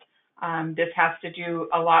standards. This has to do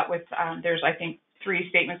a lot with, there's, I think, 3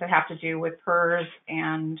 statements that have to do with PERS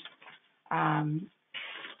and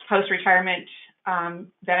post-retirement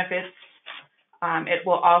benefits. It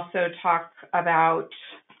will also talk about,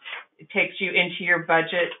 it takes you into your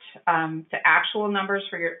budget, the actual numbers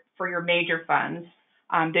for your major funds.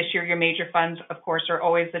 This year, your major funds, of course, are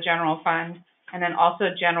always the general fund, and then also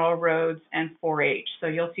general roads and 4-H. So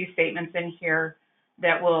you'll see statements in here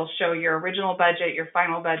that will show your original budget, your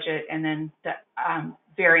final budget, and then the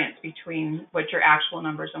variance between what your actual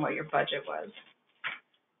numbers and what your budget was.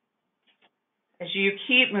 As you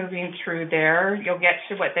keep moving through there, you'll get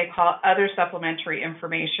to what they call other supplementary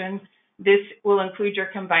information. This will include your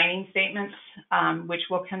combining statements, which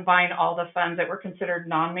will combine all the funds that were considered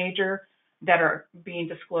non-major that are being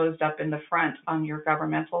disclosed up in the front on your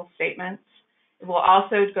governmental statements. We'll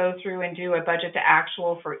also go through and do a budget to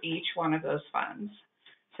actual for each one of those funds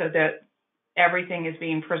so that everything is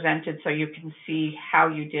being presented so you can see how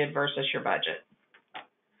you did versus your budget.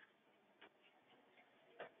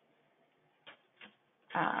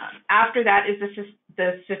 After that is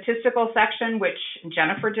the statistical section, which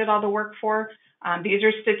Jennifer did all the work for. These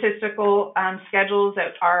are statistical schedules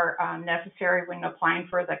that are necessary when applying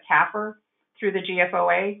for the CAFR through the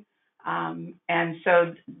GFOA. And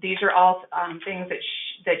so these are all things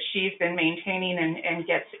that she's been maintaining and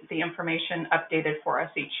gets the information updated for us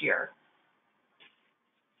each year.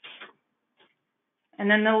 And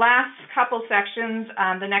then the last couple sections,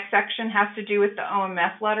 the next section has to do with the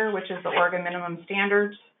OMS letter, which is the Oregon Minimum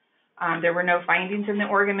Standards. There were no findings in the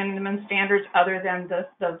Oregon Minimum Standards other than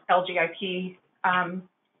the LGIP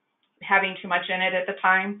having too much in it at the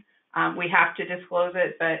time. We have to disclose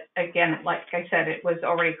it, but again, like I said, it was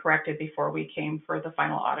already corrected before we came for the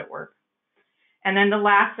final audit work. And then the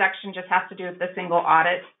last section just has to do with the single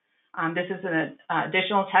audit. This is an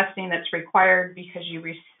additional testing that's required because you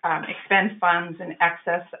expend funds in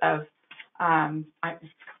excess of, I'm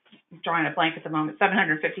drawing a blank at the moment,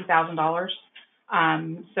 $750,000.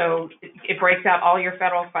 So it breaks out all your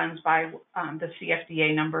federal funds by the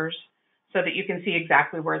CFDA numbers so that you can see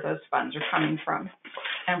exactly where those funds are coming from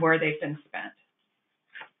and where they've been spent.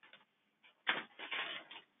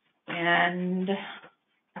 And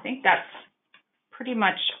I think that's pretty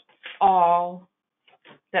much all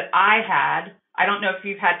that I had. I don't know if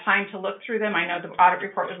you've had time to look through them. I know the audit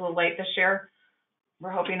report was a little late this year.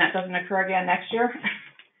 We're hoping that doesn't occur again next year.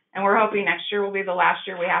 And we're hoping next year will be the last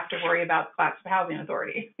year we have to worry about Class of Housing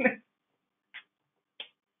Authority.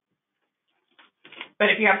 But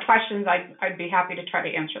if you have questions, I'd be happy to try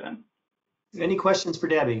to answer them. Any questions for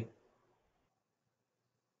Debbie?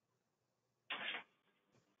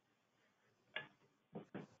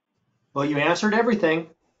 Well, you answered everything.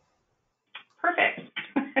 Perfect.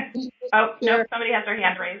 Oh, no, somebody has their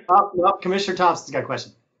hand raised. Oh, no, Commissioner Thompson's got a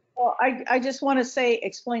question. Well, I just want to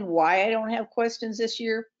explain why I don't have questions this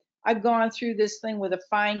year. I've gone through this thing with a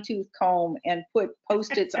fine-tooth comb and put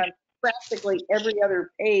Post-its on practically every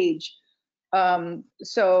other page.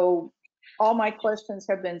 So all my questions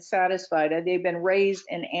have been satisfied. They've been raised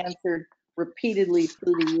and answered repeatedly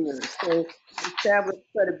through the years. So established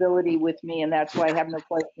credibility with me, and that's why I have no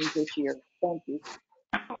questions this year. Thank you.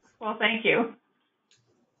 Well, thank you.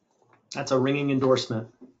 That's a ringing endorsement.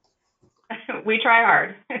 We try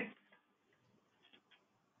hard.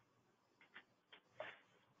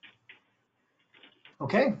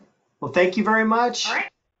 Okay. Well, thank you very much. All right.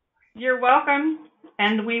 You're welcome.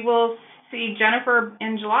 And we will see Jennifer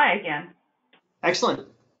in July again. Excellent.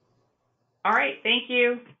 All right. Thank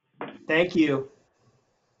you. Thank you.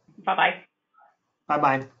 Bye-bye.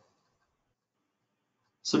 Bye-bye.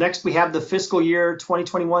 So next we have the fiscal year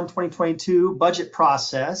 2021-2022 budget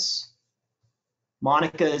process.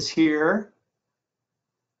 Monica is here.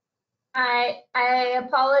 I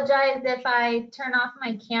apologize if I turn off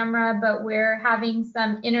my camera, but we're having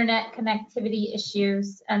some internet connectivity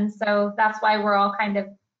issues. And so that's why we're all kind of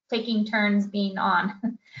taking turns being on.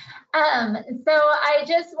 So I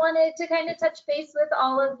just wanted to kind of touch base with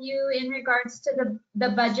all of you in regards to the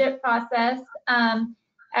budget process.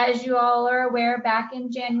 As you all are aware, back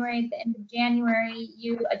in January, at the end of January,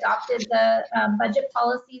 you adopted the budget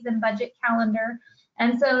policies and budget calendar.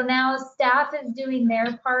 And so now staff is doing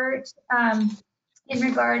their part in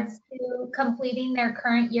regards to completing their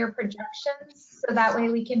current year projections. So that way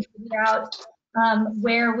we can figure out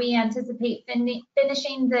where we anticipate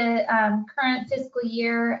finishing the current fiscal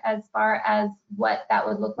year as far as what that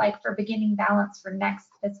would look like for beginning balance for next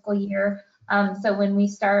fiscal year. So when we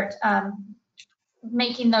start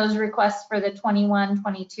making those requests for the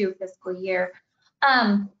 21-22 fiscal year.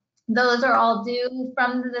 Those are all due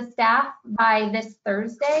from the staff by this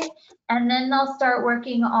Thursday, and then they'll start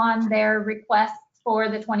working on their requests for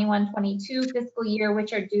the 21-22 fiscal year,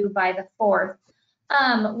 which are due by the 4th.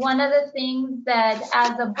 One of the things that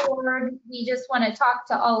as a board, we just want to talk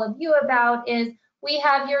to all of you about is we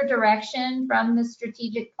have your direction from the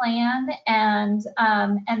strategic plan and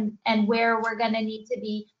where we're going to need to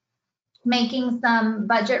be making some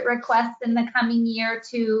budget requests in the coming year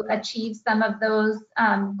to achieve some of those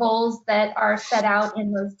goals that are set out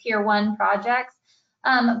in those tier 1 projects.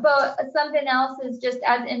 But something else is just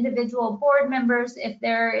as individual board members, if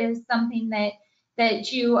there is something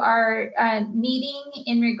that you are needing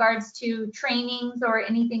in regards to trainings or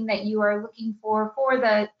anything that you are looking for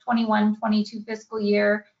the 21-22 fiscal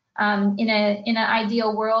year, in an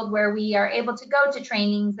ideal world where we are able to go to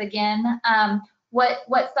trainings again,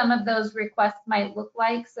 what some of those requests might look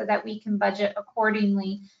like so that we can budget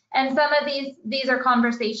accordingly. And some of these are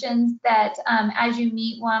conversations that as you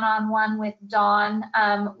meet one-on-one with Dawn,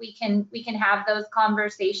 we can have those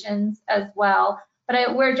conversations as well.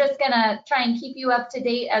 But we're just gonna try and keep you up to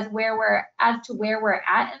date as to where we're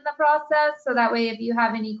at in the process. So that way, if you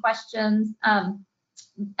have any questions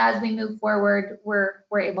as we move forward, we're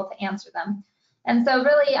able to answer them. And so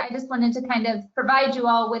really, I just wanted to kind of provide you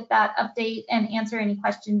all with that update and answer any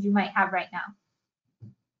questions you might have right now.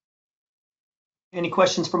 Any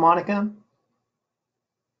questions for Monica?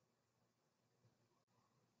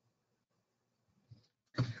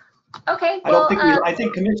 Okay. I don't think I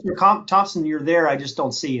think Commissioner Thompson, you're there. I just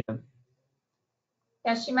don't see you.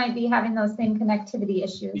 Yeah, she might be having those same connectivity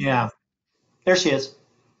issues. Yeah, there she is.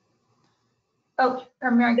 Oh,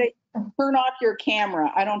 Mary. Turn off your camera.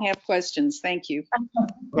 I don't have questions. Thank you.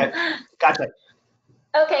 Okay, gotcha.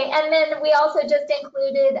 Okay, and then we also just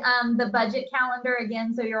included the budget calendar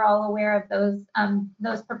again, so you're all aware of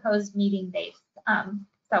those proposed meeting dates.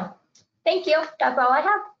 So thank you. That's all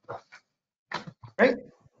I have. Great.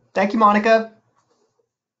 Thank you, Monica.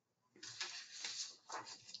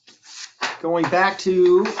 Going back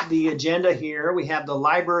to the agenda here, we have the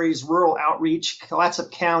library's rural outreach, Clatsop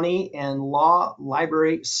County, and law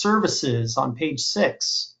library services on page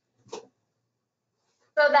 6. So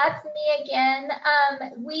that's me again.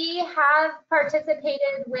 We have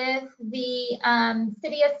participated with the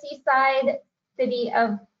City of Seaside, City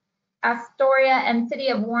of Astoria, and City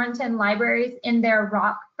of Warrenton libraries in their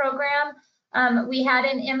ROC program. We had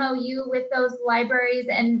an MOU with those libraries,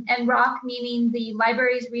 and ROC meaning the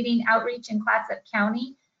Libraries Reading Outreach in Clatsop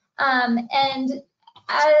County. And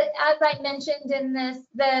as I mentioned in this,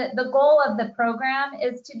 the goal of the program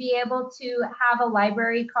is to be able to have a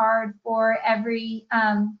library card for every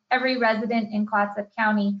resident in Clatsop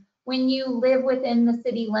County. When you live within the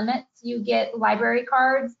city limits, you get library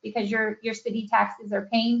cards because your city taxes are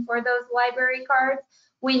paying for those library cards.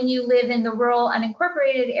 When you live in the rural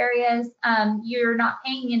unincorporated areas, you're not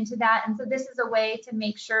paying into that. And so this is a way to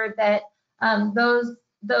make sure that those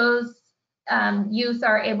youth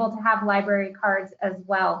are able to have library cards as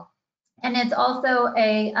well. And it's also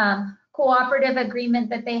a cooperative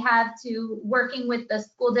agreement that they have to working with the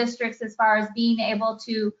school districts as far as being able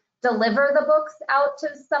to deliver the books out to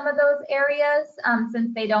some of those areas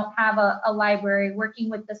since they don't have a library,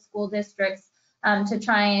 working with the school districts to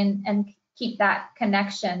try and keep that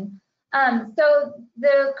connection. So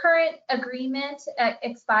the current agreement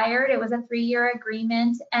expired. It was a 3-year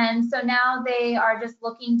agreement. And so now they are just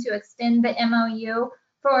looking to extend the MOU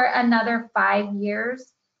for another 5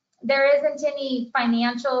 years. There isn't any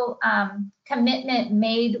financial commitment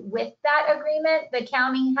made with that agreement. The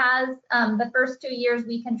county has, the first 2 years,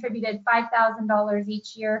 we contributed $5,000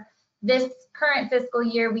 each year. This current fiscal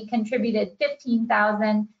year, we contributed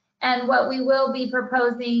 $15,000. And what we will be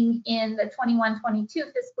proposing in the 21-22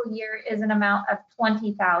 fiscal year is an amount of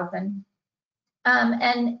 $20,000.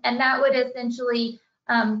 And that would essentially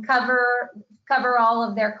cover all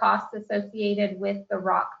of their costs associated with the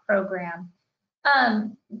ROC program.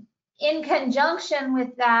 In conjunction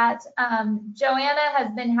with that, Joanna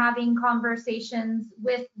has been having conversations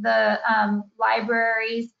with the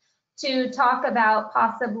libraries to talk about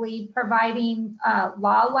possibly providing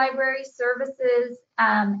law library services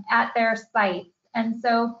at their sites. And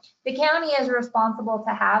so the county is responsible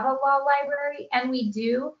to have a law library, and we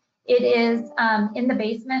do. It is in the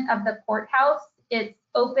basement of the courthouse. It's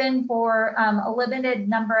open for a limited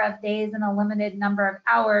number of days and a limited number of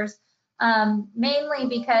hours, mainly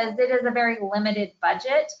because it is a very limited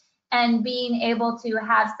budget, and being able to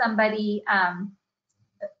have somebody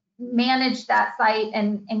manage that site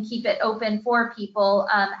and keep it open for people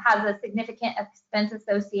has a significant expense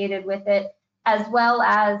associated with it, as well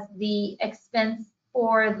as the expense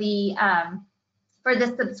for the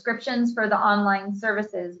subscriptions for the online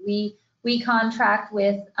services. We contract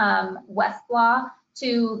with Westlaw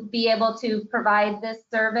to be able to provide this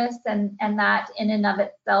service, and that in and of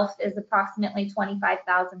itself is approximately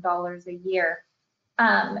 $25,000 a year.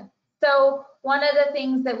 So one of the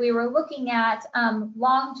things that we were looking at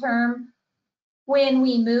long-term, when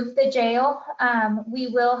we move the jail, we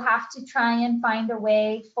will have to try and find a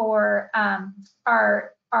way for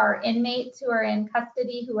our inmates who are in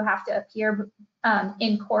custody who have to appear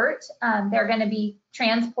in court. They're going to be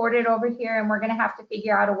transported over here, and we're going to have to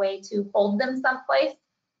figure out a way to hold them someplace.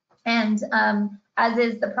 And as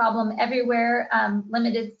is the problem everywhere,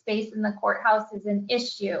 limited space in the courthouse is an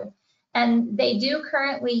issue. And they do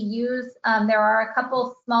currently use, there are a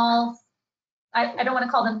couple small, I don't want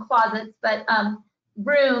to call them closets, but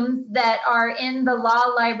rooms that are in the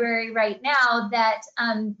law library right now that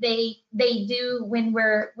they do when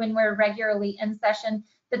we're regularly in session,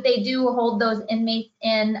 that they do hold those inmates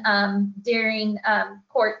in during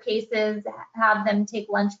court cases, have them take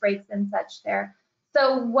lunch breaks and such there.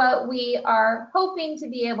 So what we are hoping to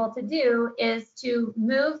be able to do is to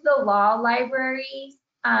move the law library's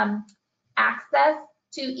access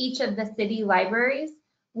to each of the city libraries.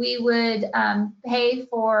 We would pay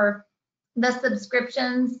for the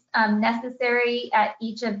subscriptions necessary at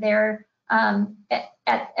each of their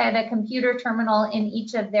at a computer terminal in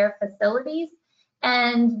each of their facilities.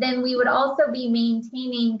 And then we would also be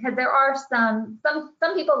maintaining, because there are some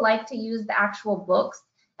people like to use the actual books,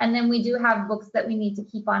 and then we do have books that we need to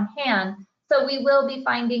keep on hand. So we will be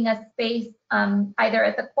finding a space either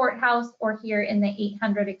at the courthouse or here in the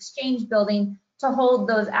 800 Exchange building to hold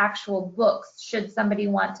those actual books, should somebody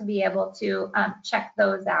want to be able to check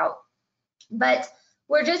those out. But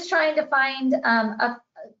we're just trying to find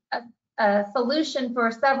a solution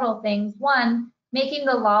for several things. One, making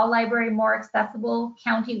the law library more accessible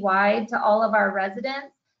countywide to all of our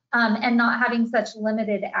residents and not having such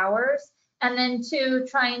limited hours. And then two,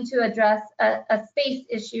 trying to address a space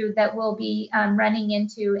issue that we'll be running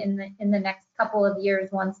into in the next couple of years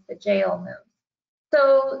once the jail moves.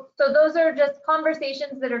 So those are just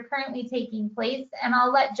conversations that are currently taking place, and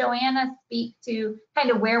I'll let Joanna speak to kind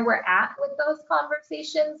of where we're at with those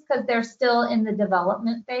conversations, because they're still in the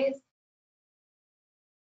development phase.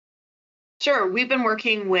 Sure, we've been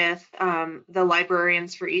working with the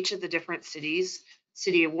librarians for each of the different cities,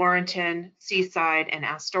 City of Warrenton, Seaside, and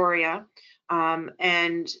Astoria.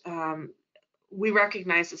 We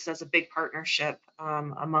recognize this as a big partnership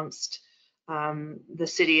amongst the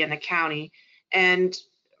city and the county. And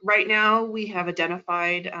right now we have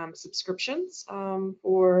identified subscriptions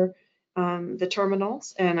for the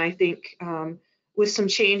terminals. And I think with some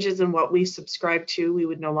changes in what we subscribe to, we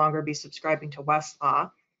would no longer be subscribing to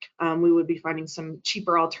Westlaw. We would be finding some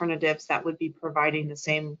cheaper alternatives that would be providing the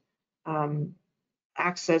same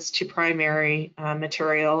access to primary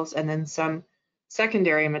materials and then some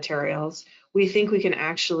secondary materials. We think we can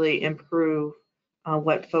actually improve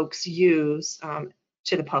what folks use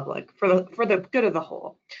to the public for the good of the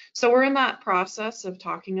whole. So we're in that process of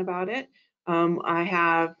talking about it. I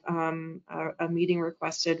have a meeting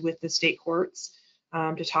requested with the state courts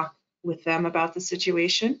to talk with them about the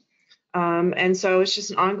situation. And so it's just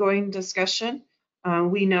an ongoing discussion.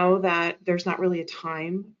 We know that there's not really a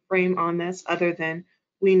time frame on this, other than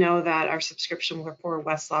we know that our subscription for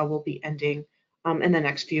Westlaw will be ending in the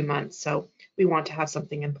next few months. So we want to have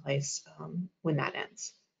something in place when that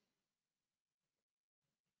ends.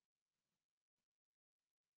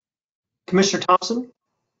 Commissioner Thompson?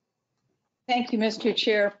 Thank you, Mr.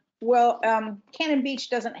 Chair. Well, Cannon Beach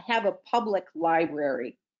doesn't have a public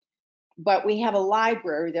library, but we have a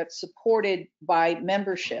library that's supported by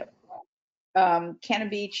membership. Cannon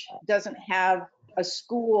Beach doesn't have a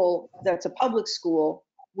school that's a public school.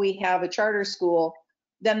 We have a charter school.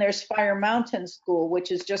 Then there's Fire Mountain School,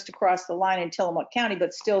 which is just across the line in Tillamook County,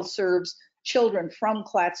 but still serves children from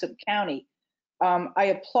Clatsop County. I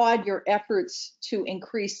applaud your efforts to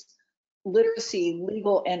increase literacy,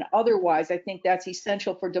 legal and otherwise. I think that's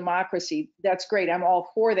essential for democracy. That's great. I'm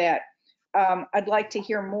all for that. I'd like to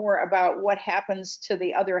hear more about what happens to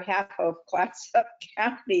the other half of Clatsop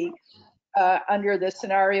County under the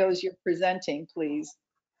scenarios you're presenting, please.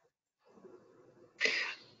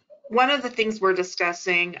 One of the things we're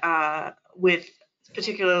discussing with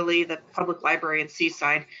particularly the public library in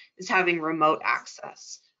Seaside is having remote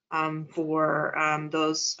access for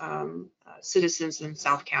those citizens in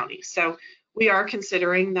South County. So we are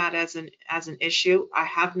considering that as an issue. I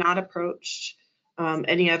have not approached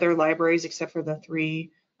any other libraries except for the 3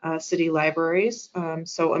 city libraries.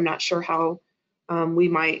 So I'm not sure how we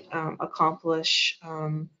might accomplish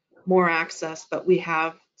more access, but we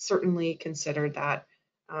have certainly considered that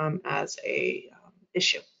as a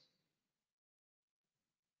issue.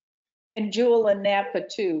 And Jewel and Napa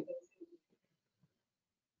too.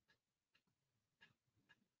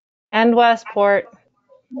 And Westport.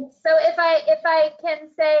 So if I can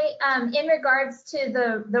say, in regards to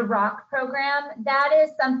the ROC program, that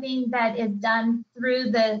is something that is done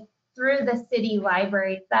through the city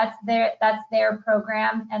libraries. That's their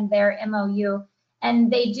program and their MOU, and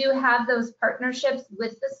they do have those partnerships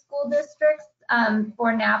with the school districts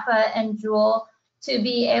for Napa and Jewel to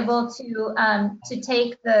be able to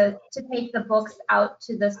take the books out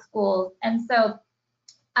to the schools. And so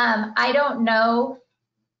I don't know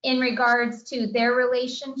in regards to their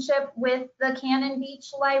relationship with the Cannon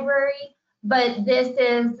Beach Library, but this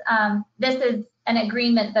is an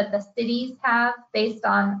agreement that the cities have based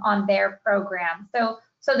on their program. So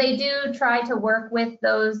they do try to work with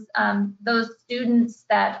those students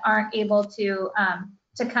that aren't able to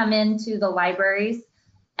come into the libraries.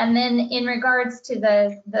 And then in regards to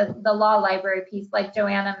the law library piece, like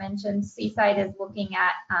Joanna mentioned, Seaside is looking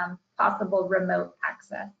at possible remote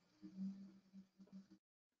access.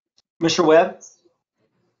 Commissioner Webb?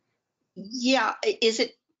 Yeah, is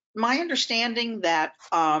it my understanding that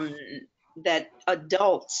that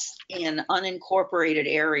adults in unincorporated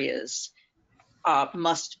areas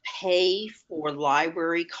must pay for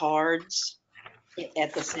library cards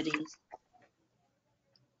at the cities?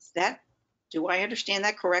 Do I understand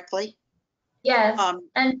that correctly? Yes,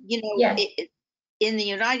 and You know, yes. in the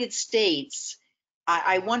United States,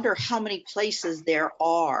 I wonder how many places there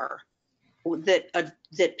are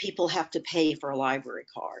that people have to pay for a library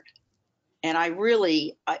card. And I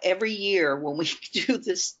really, every year when we do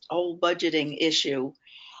this whole budgeting issue,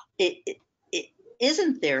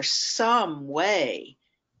 isn't there some way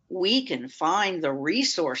we can find the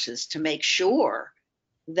resources to make sure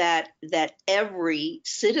that every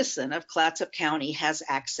citizen of Clatsop County has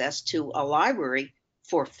access to a library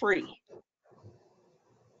for free?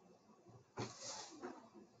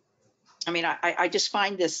 I mean, I just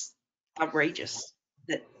find this outrageous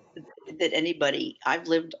that anybody. I've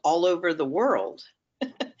lived all over the world,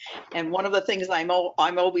 and one of the things I'm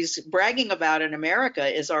always bragging about in America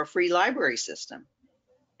is our free library system.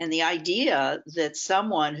 And the idea that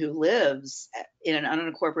someone who lives in an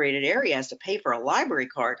unincorporated area has to pay for a library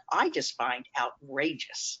card, I just find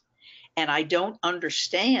outrageous. And I don't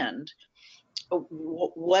understand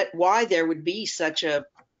why there would be such a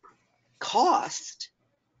cost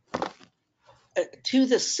to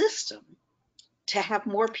the system to have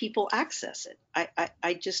more people access it.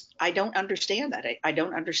 I don't understand that. I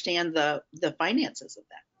don't understand the finances of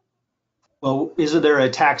that. Well, isn't there a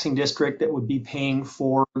taxing district that would be paying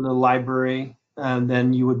for the library? And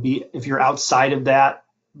then you would be, if you're outside of that,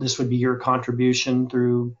 this would be your contribution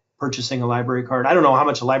through purchasing a library card. I don't know how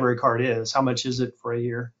much a library card is. How much is it for a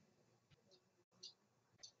year?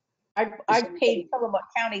 I've paid Tillamook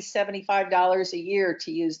County $75 a year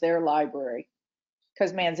to use their library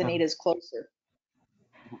because Manzanita's closer.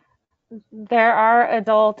 There are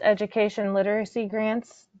adult education literacy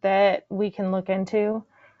grants that we can look into.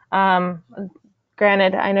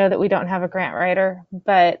 Granted, I know that we don't have a grant writer,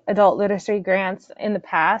 but adult literacy grants in the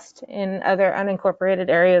past in other unincorporated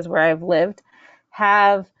areas where I've lived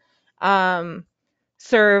have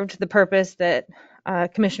served the purpose that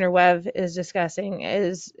Commissioner Webb is discussing,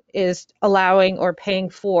 is allowing or paying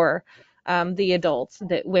for the adults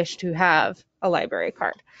that wish to have a library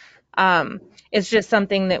card. It's just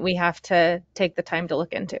something that we have to take the time to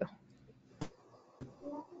look into.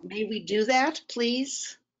 May we do that,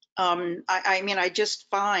 please? I mean, I just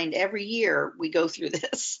find every year we go through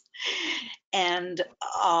this, and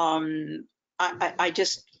I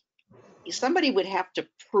just, somebody would have to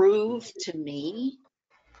prove to me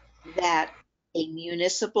that a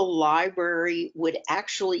municipal library would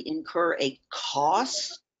actually incur a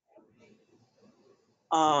cost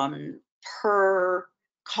per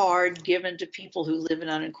card given to people who live in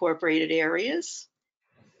unincorporated areas.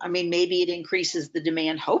 I mean, maybe it increases the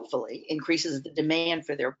demand, hopefully increases the demand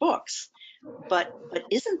for their books, but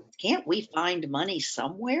can't we find money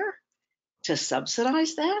somewhere to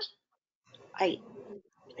subsidize that? I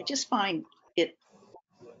just find it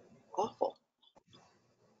awful.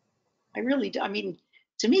 I really do. I mean,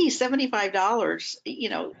 to me, $75, you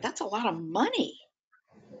know, that's a lot of money.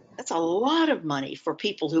 That's a lot of money for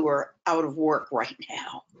people who are out of work right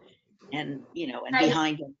now and, you know, and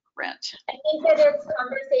behind in rent. I think that it's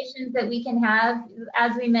conversations that we can have.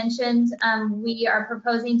 As we mentioned, we are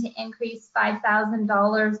proposing to increase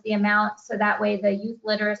 $5,000 the amount so that way the youth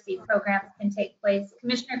literacy programs can take place.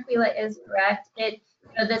 Commissioner Quila is correct.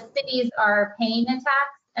 The cities are paying a tax,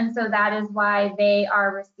 and so that is why they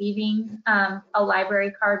are receiving a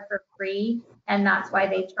library card for free, and that's why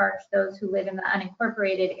they charge those who live in the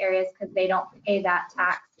unincorporated areas because they don't pay that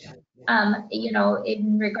tax. You know,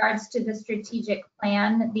 in regards to the strategic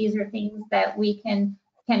plan, these are things that we can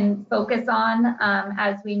focus on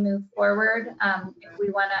as we move forward. If we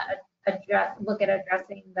want to look at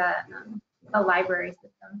addressing the library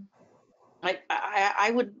system. I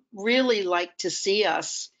would really like to see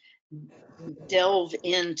us delve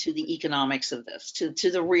into the economics of this, to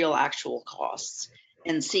the real actual costs,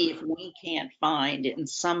 and see if we can't find in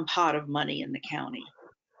some pot of money in the county.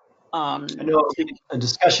 I know a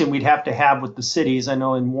discussion we'd have to have with the cities. I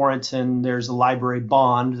know in Warrenton, there's a library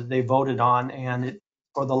bond that they voted on, and it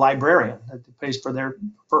for the librarian that pays for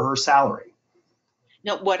her salary.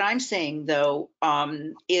 No, what I'm saying though,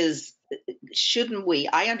 is shouldn't we,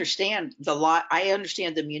 I understand I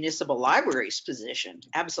understand the municipal library's position,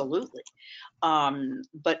 absolutely.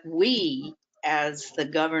 But we, as the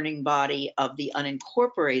governing body of the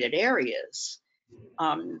unincorporated areas,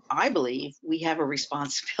 I believe we have a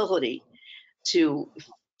responsibility to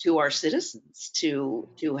our citizens to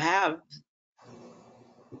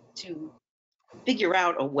figure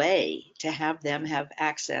out a way to have them have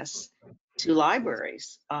access to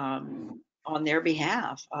libraries on their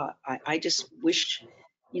behalf. I just wish,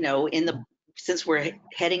 since we're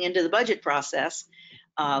heading into the budget process,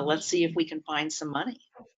 let's see if we can find some money.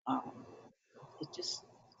 It just,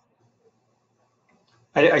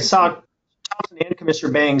 I saw Thompson and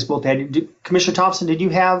Commissioner Bangs both had. Commissioner Thompson, did you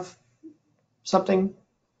have something?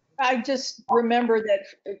 I just remember that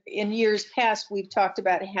in years past, we've talked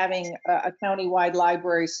about having a countywide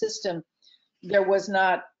library system. There was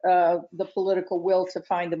not the political will to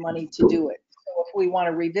find the money to do it. So if we want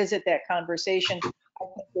to revisit that conversation, I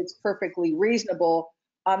think it's perfectly reasonable.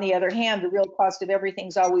 On the other hand, the real cost of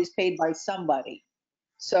everything's always paid by somebody.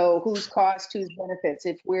 So whose cost, whose benefits?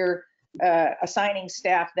 If we're assigning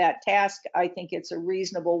staff that task, I think it's a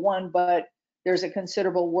reasonable one, but there's a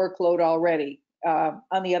considerable workload already.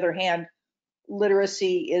 On the other hand,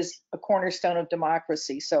 literacy is a cornerstone of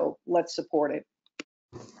democracy, so let's support it.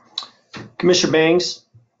 Commissioner Bangs?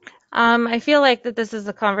 I feel like that this is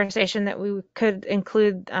a conversation that we could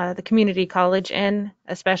include the community college in,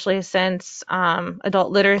 especially since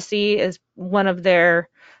adult literacy is one of their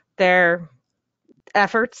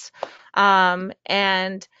efforts.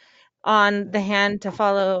 And on the hand to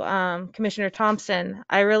follow Commissioner Thompson,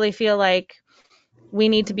 I really feel like we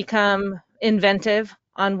need to become inventive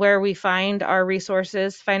on where we find our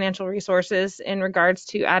resources, financial resources, in regards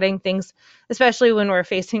to adding things, especially when we're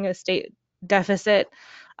facing a state deficit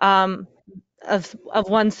of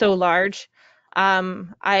one so large.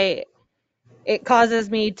 It causes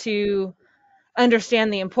me to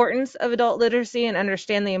understand the importance of adult literacy and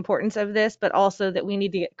understand the importance of this, but also that we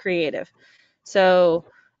need to get creative. So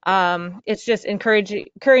it's just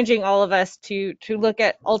encouraging all of us to look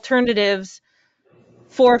at alternatives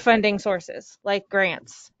for funding sources like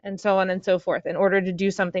grants and so on and so forth in order to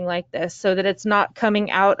do something like this, so that it's not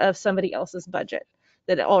coming out of somebody else's budget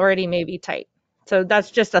that already may be tight. So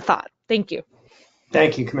that's just a thought. Thank you.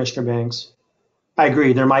 Thank you, Commissioner Bangs. I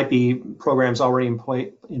agree. There might be programs already in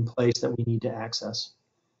place that we need to access.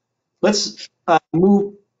 Let's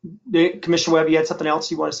move. Commissioner Webb, you had something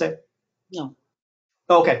else you want to say? no.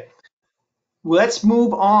 Okay. Let's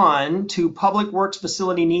move on to Public Works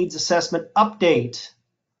Facility Needs Assessment Update.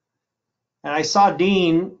 And I saw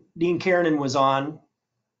Dean Kiernan was on.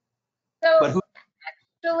 But who?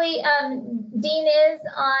 Actually, Dean is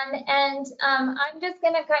on, and I'm just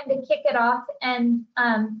going to kind of kick it off and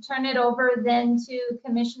turn it over then to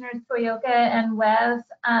Commissioners Toyoka and Webb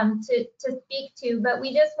to speak to. But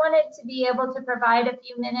we just wanted to be able to provide a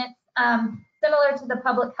few minutes, similar to the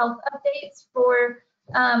public health updates, for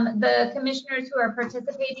the commissioners who are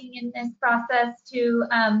participating in this process to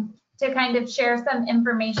kind of share some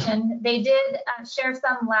information. They did share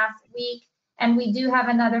some last week, and we do have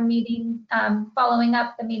another meeting following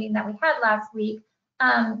up the meeting that we had last week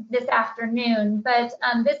this afternoon. But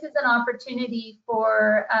this is an opportunity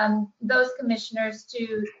for those commissioners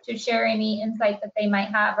to share any insight that they might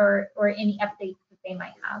have or any updates that they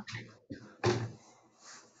might have.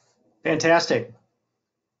 Fantastic.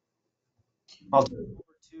 I'll turn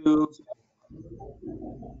it over to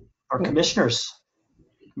our commissioners.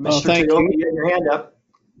 Commissioner thank Toyoka, you. you have your hand up.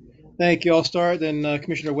 Thank you. I'll start, then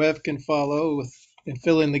Commissioner Webb can follow and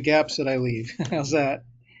fill in the gaps that I leave. How's that?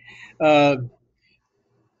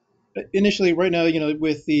 Initially, right now,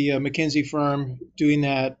 with the McKinsey firm doing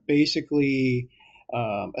that basically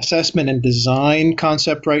assessment and design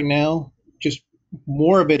concept right now, just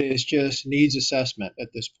more of it is just needs assessment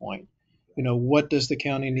at this point. What does the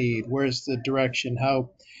county need? Where's the direction? How,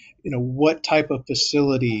 what type of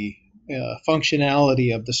facility,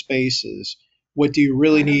 functionality of the spaces? What do you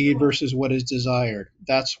really need versus what is desired?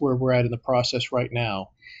 That's where we're at in the process right now.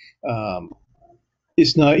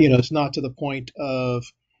 It's not, it's not to the point of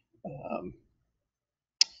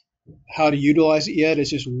how to utilize it yet. It's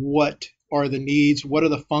just what are the needs? What are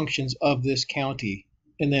the functions of this county?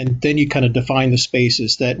 And then you kind of define the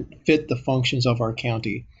spaces that fit the functions of our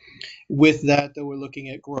county. With that, though, we're looking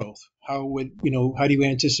at growth. How do you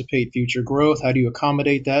anticipate future growth? How do you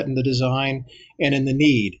accommodate that in the design and in the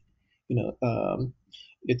need?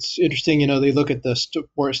 It's interesting, they look at the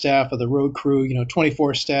support staff of the road crew,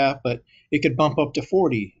 24 staff, but it could bump up to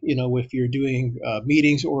 40, if you're doing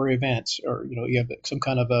meetings or events, or, you have some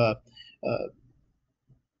kind of a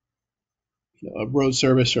road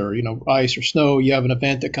service or, ice or snow, you have an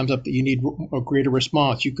event that comes up that you need a greater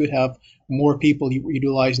response. You could have more people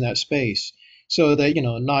utilizing that space. So that,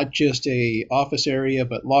 not just a office area,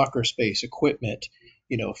 but locker space, equipment,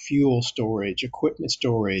 fuel storage, equipment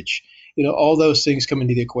storage, all those things come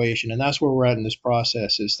into the equation. And that's where we're at in this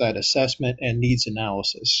process, is that assessment and needs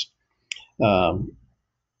analysis.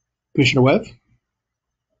 Commissioner Webb?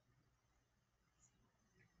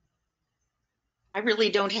 I really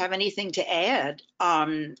don't have anything to add,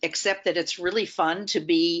 except that it's really fun to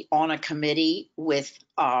be on a committee with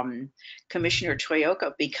Commissioner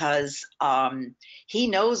Toyoka, because he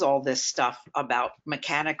knows all this stuff about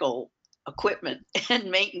mechanical equipment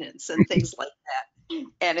and maintenance and things like that.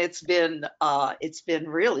 And it's been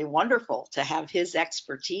really wonderful to have his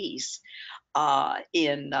expertise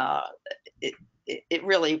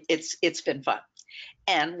it's been fun.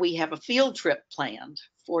 And we have a field trip planned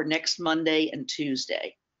for next Monday and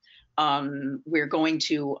Tuesday. We're going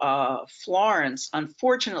to Florence.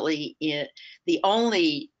 Unfortunately, the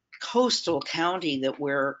only coastal county that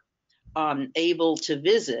we're able to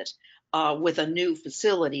visit with a new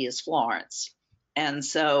facility is Florence. And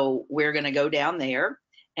so we're going to go down there,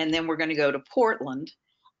 and then we're going to go to Portland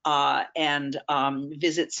and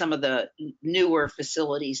visit some of the newer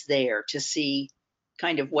facilities there to see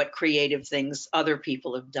kind of what creative things other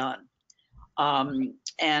people have done.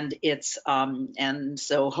 And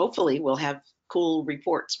so hopefully we'll have cool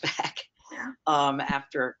reports back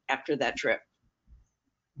after that trip.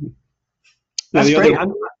 That's great.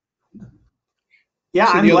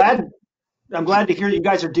 I'm glad to hear you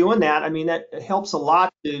guys are doing that. I mean, that helps a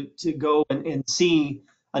lot to go and see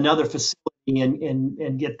another facility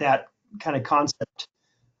and get that kind of concept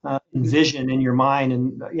and vision in your mind.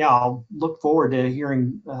 And yeah, I'll look forward to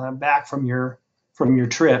hearing back from your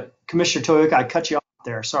trip. Commissioner Toyoka, I cut you off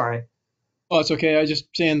there. Sorry. Oh, it's okay. I was just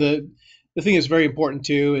saying the thing that's very important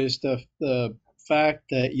too is the fact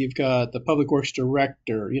that you've got the Public Works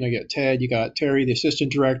Director, you got Ted, you got Terry, the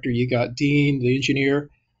Assistant Director, you got Dean, the engineer,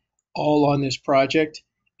 all on this project.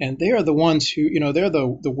 And they are the ones who, they're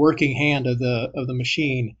the working hand of the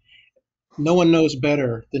machine. No one knows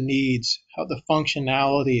better the needs, how the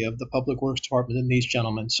functionality of the Public Works Department than these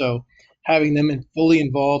gentlemen. So having them fully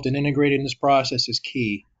involved and integrated in this process is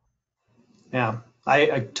key. Yeah,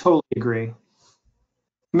 I totally agree.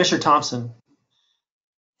 Commissioner Thompson.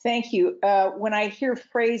 Thank you. When I hear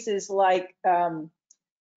phrases like the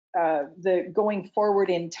going forward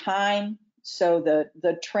in time, so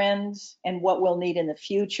the trends and what we'll need in the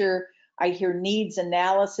future, I hear needs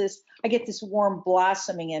analysis, I get this warm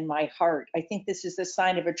blossoming in my heart. I think this is the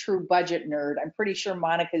sign of a true budget nerd. I'm pretty sure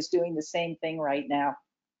Monica's doing the same thing right now.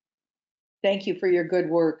 Thank you for your good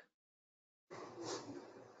work.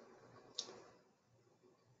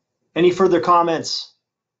 Any further comments?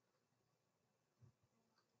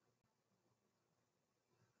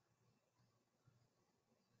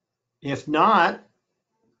 If not,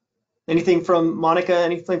 anything from Monica,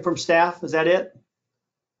 anything from staff? Is that it?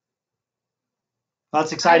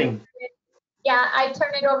 That's exciting. Yeah, I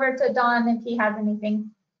turn it over to Don if he has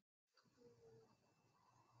anything.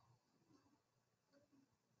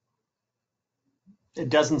 It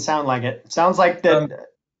doesn't sound like it. Sounds like that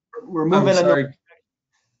we're moving.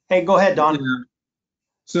 Hey, go ahead, Don. Yeah.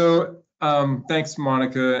 So thanks,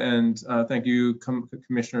 Monica, and thank you,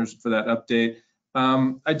 commissioners, for that update.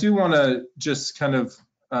 I do want to just kind of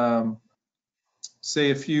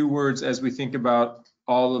say a few words as we think about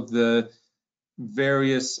all of the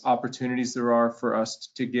various opportunities there are for us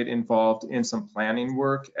to get involved in some planning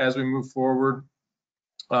work as we move forward.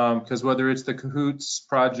 Because whether it's the Cahoots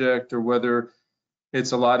project or whether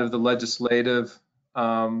it's a lot of the legislative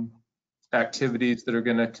activities that are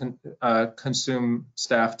going to consume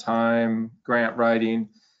staff time, grant writing,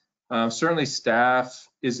 certainly staff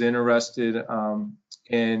is interested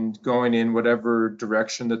in going in whatever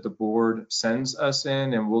direction that the board sends us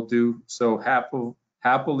in, and we'll do so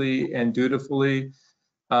happily and dutifully.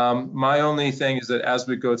 My only thing is that as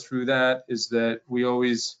we go through that is that we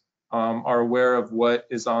always are aware of what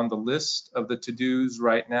is on the list of the to-dos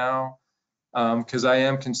right now, because I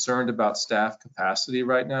am concerned about staff capacity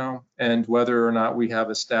right now and whether or not we have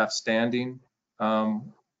a staff standing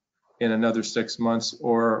in another 6 months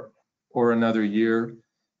or another year.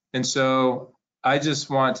 And so I just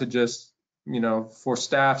want to just, for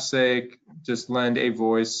staff's sake, just lend a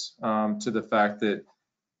voice to the fact that,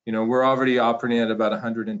 we're already operating at about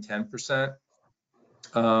 110%.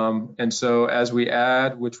 And so as we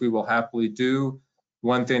add, which we will happily do,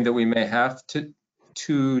 one thing that we may have to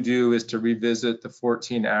do is to revisit the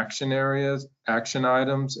 14 action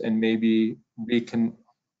items and maybe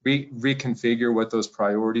reconfigure what those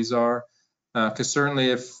priorities are. Because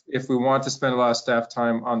certainly if we want to spend a lot of staff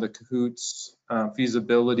time on the Cahoots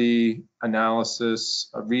feasibility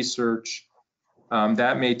analysis, research,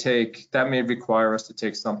 that may require us to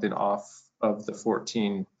take something off of the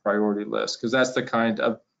 14 priority list, because that's the kind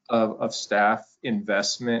of staff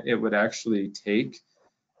investment it would actually take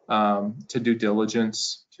to due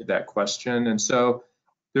diligence to that question. And so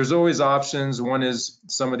there's always options. One is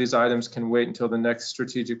some of these items can wait until the next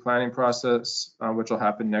strategic planning process, which will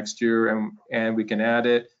happen next year, and we can add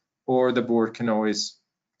it, or the board can always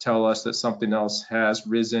tell us that something else has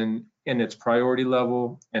risen in its priority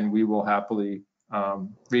level, and we will happily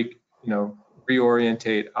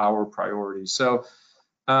reorientate our priorities. So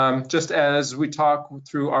just as we talk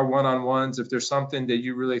through our one-on-ones, if there's something that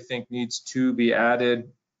you really think needs to be added,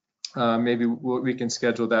 maybe we can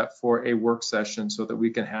schedule that for a work session so that we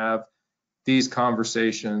can have these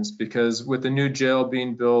conversations, because with the new jail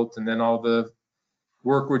being built and then all the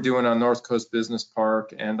work we're doing on North Coast Business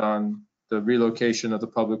Park and on the relocation of the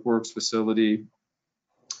Public Works facility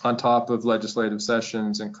on top of legislative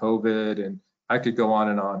sessions and COVID, and I could go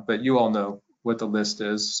on, but you all know what the list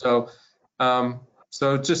is. So,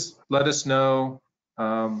 so just let us know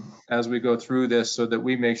as we go through this so that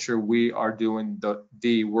we make sure we are doing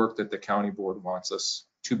the work that the county board wants us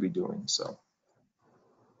to be doing. So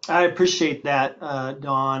I appreciate that,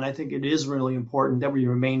 Dawn. I think it is really important that we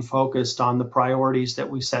remain focused on the priorities that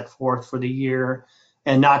we set forth for the year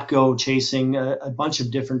and not go chasing a bunch of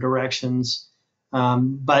different directions.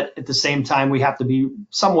 But at the same time, we have to be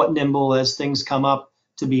somewhat nimble as things come up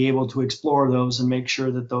to be able to explore those and make sure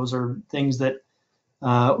that those are things that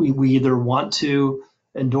we either want to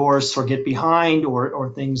endorse or get behind,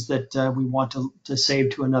 or things that we want to save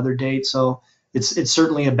to another date. So it's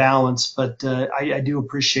certainly a balance, but I do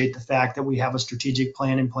appreciate the fact that we have a strategic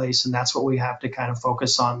plan in place, and that's what we have to kind of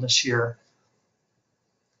focus on this year.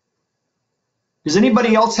 Does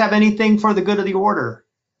anybody else have anything for the good of the order?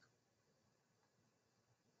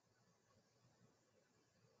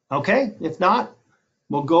 Okay, if not,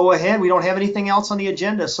 we'll go ahead. We don't have anything else on the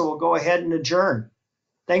agenda, so we'll go ahead and adjourn.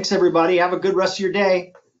 Thanks, everybody. Have a good rest of your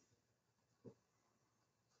day.